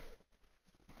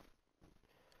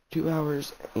 2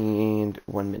 hours and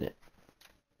 1 minute.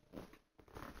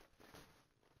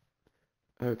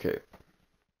 Okay.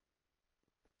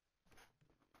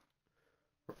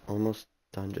 We're almost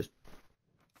done, just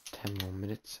 10 more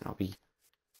minutes and I'll be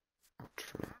out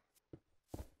for now.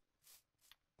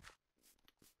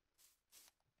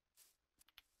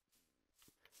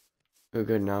 Oh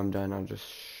good, now I'm done. I'll just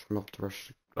smelt the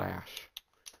rest of the glass.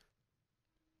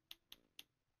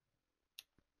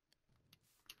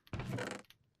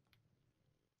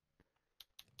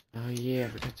 Oh yeah, I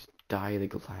forgot to dye the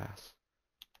glass.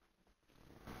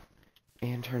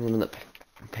 And turn them into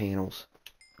panels.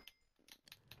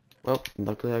 Well,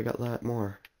 luckily I got that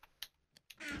more.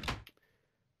 A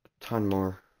ton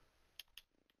more.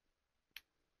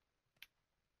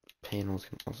 Panels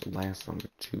can also last longer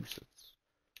too, so it's...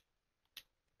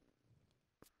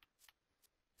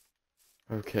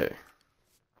 Okay.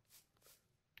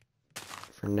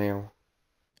 For now.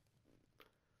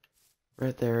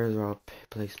 Right there is where I'll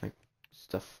place my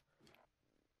stuff.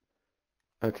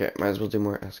 Okay, might as well do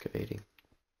more excavating.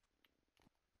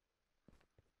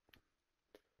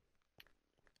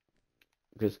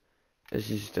 Because this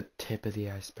is just the tip of the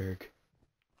iceberg.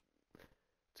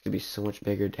 It's gonna be so much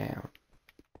bigger down.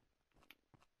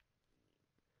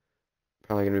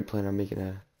 Probably gonna be planning on making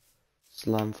a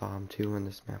slime farm too on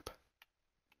this map.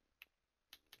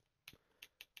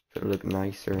 It'll look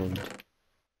nicer and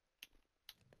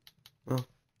Well,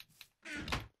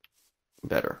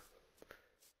 better.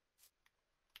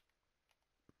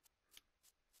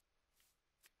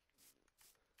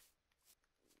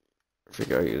 I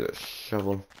figure I use a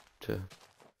shovel to...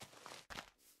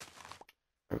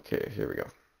 Okay, here we go.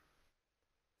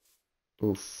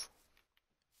 Oof.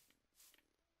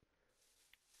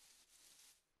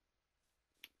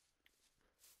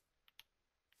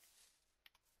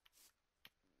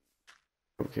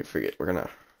 Okay, forget. We're gonna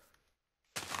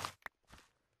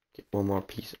get one more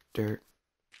piece of dirt.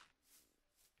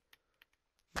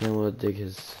 Then we'll dig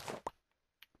his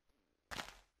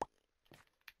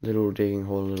little digging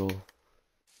hole a little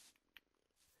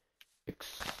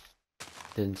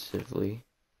extensively.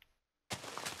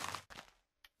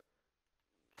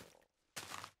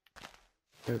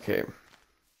 Okay.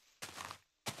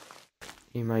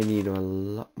 He might need a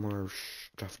lot more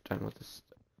stuff done with this,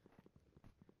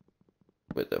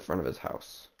 with the front of his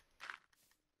house.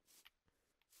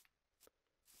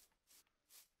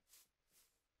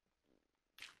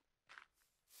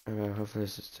 Hopefully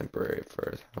this is temporary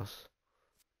for his house.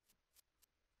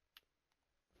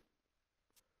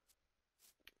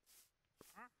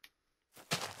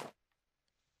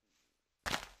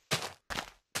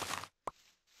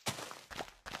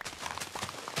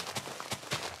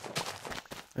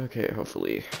 Okay,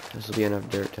 hopefully this will be enough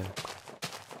dirt to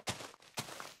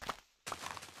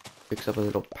fix up a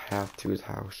little path to his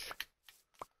house.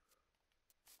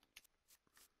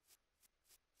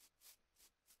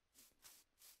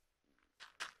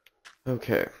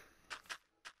 Okay.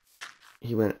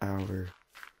 He went over.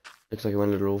 Looks like he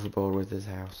went a little overboard with his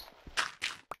house.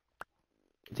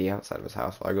 The outside of his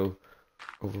house. While I go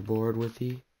overboard with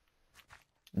the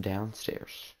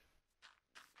downstairs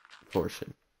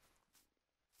portion.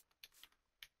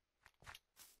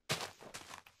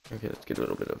 Okay, let's get a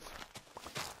little bit of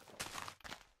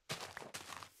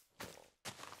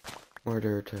more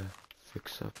dirt to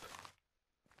fix up.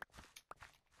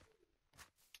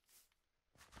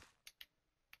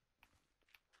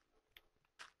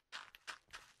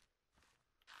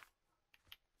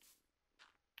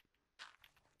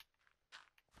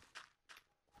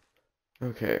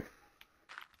 Okay.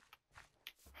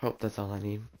 Hope that's all I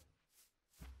need.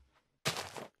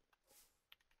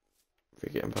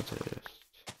 Forget about to just...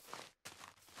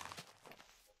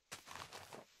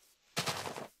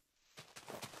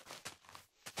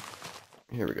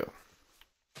 Here we go.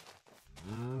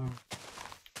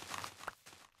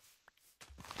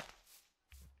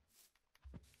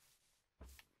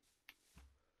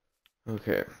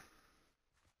 Okay.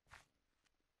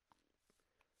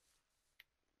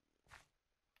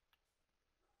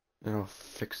 Then I'll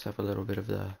fix up a little bit of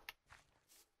the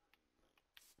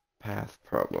path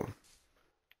problem.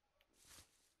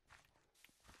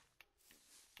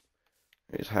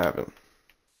 He's having.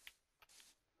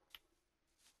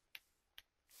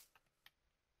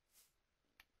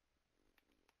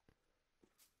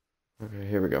 Okay,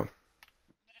 here we go.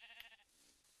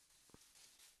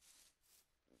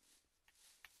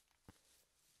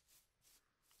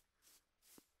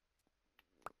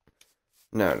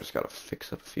 Now I just gotta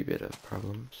fix up a few bit of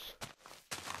problems.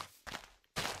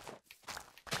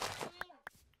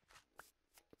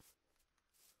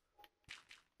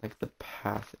 Like the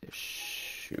path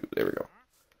issue. There we go.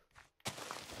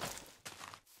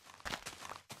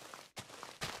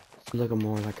 It's looking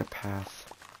more like a path.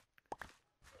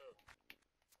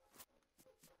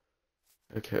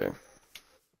 Okay.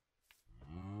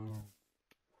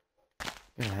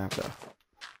 Gonna have to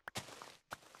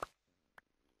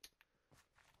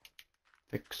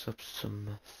fix up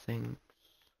some things.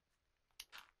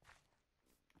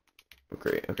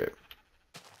 Okay, okay.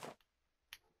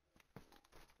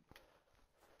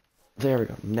 There we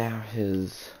go. Now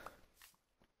his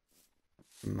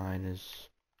mine is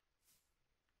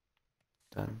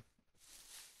done.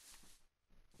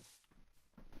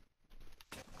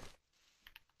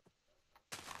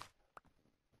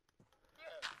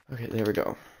 Okay, there we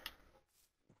go.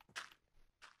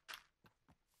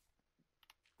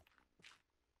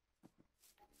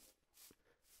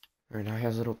 Alright, now he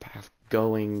has a little path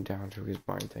going down to his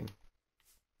mine thing.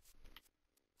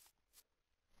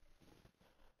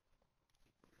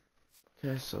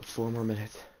 Okay, so 4 more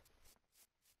minutes.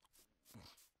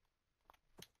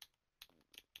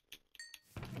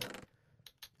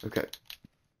 Okay.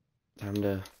 Time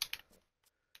to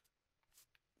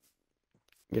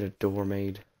get a door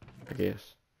made, I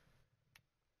guess.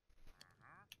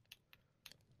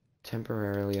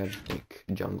 Temporarily, I just make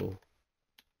jungle.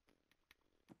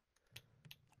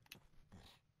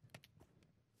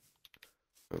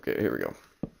 Okay, here we go.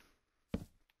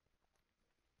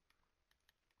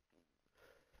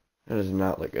 does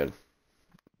not look good.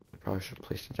 Probably should have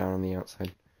placed it down on the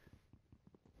outside.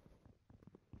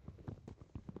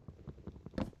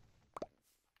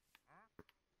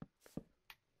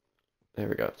 There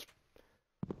we go.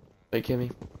 Hey,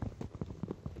 Kimmy.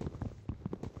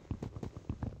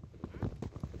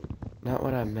 Not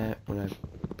what I meant when I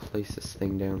placed this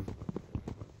thing down.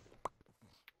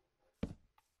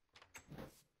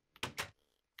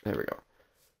 There we go.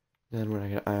 Then when I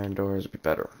get iron doors, it'll be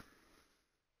better.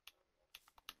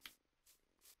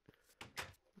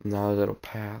 Now a little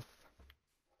path.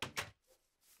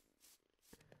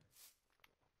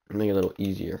 Make it a little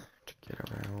easier to get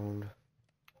around.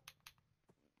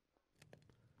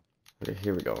 Okay,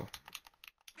 here we go.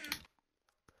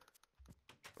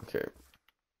 Okay.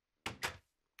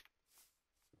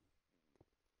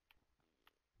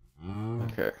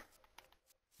 Okay.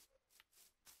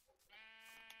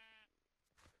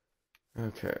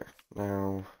 Okay,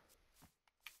 now...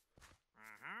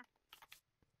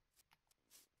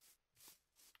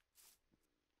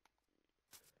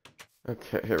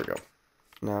 Okay, here we go.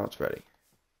 Now it's ready.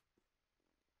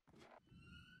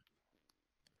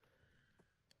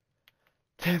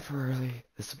 Temporarily,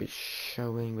 this will be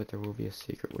showing, but there will be a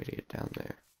secret way to get down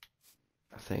there.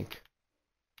 I think.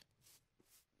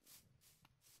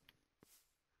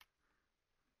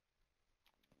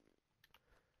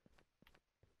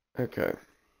 Okay.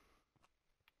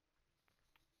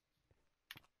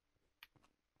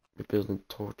 We're building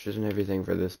torches and everything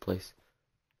for this place.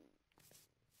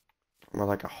 More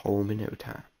like a home in no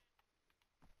time.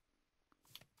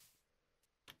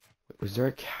 Was there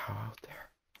a cow out there?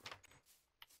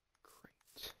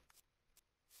 Great.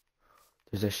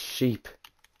 There's a sheep.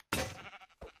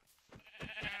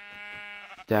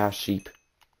 Dash sheep.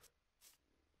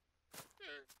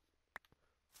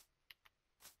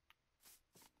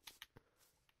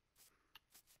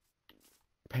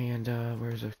 Panda,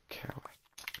 where's a cow?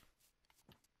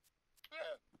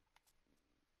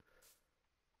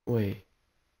 Wait.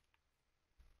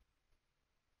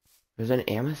 There's an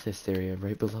amethyst area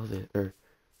right below the, or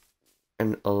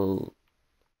an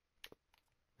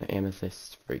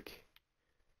amethyst freak.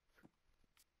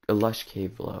 A lush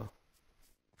cave below.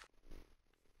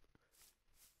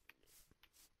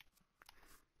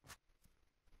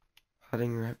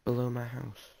 Hiding right below my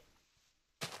house.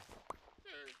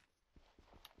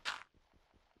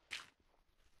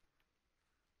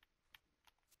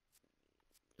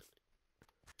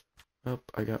 Oh,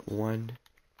 I got one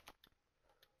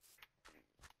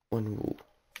wool.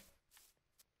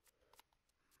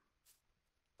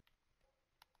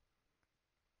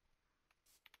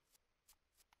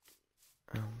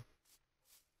 Um,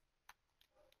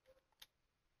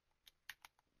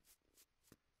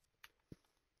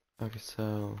 okay,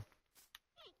 so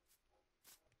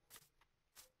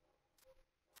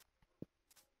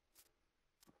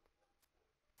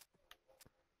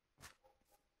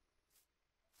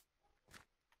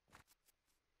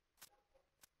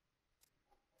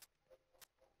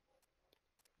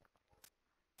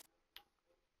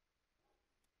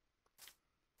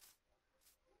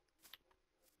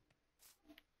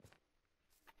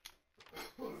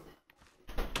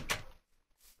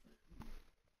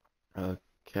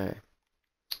okay.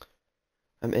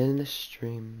 I'm in the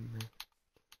stream.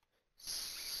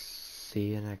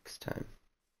 See you next time.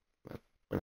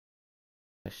 When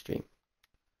I stream.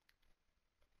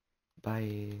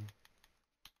 Bye.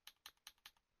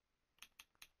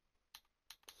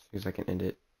 As soon as I can end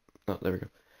it. Oh, there we go.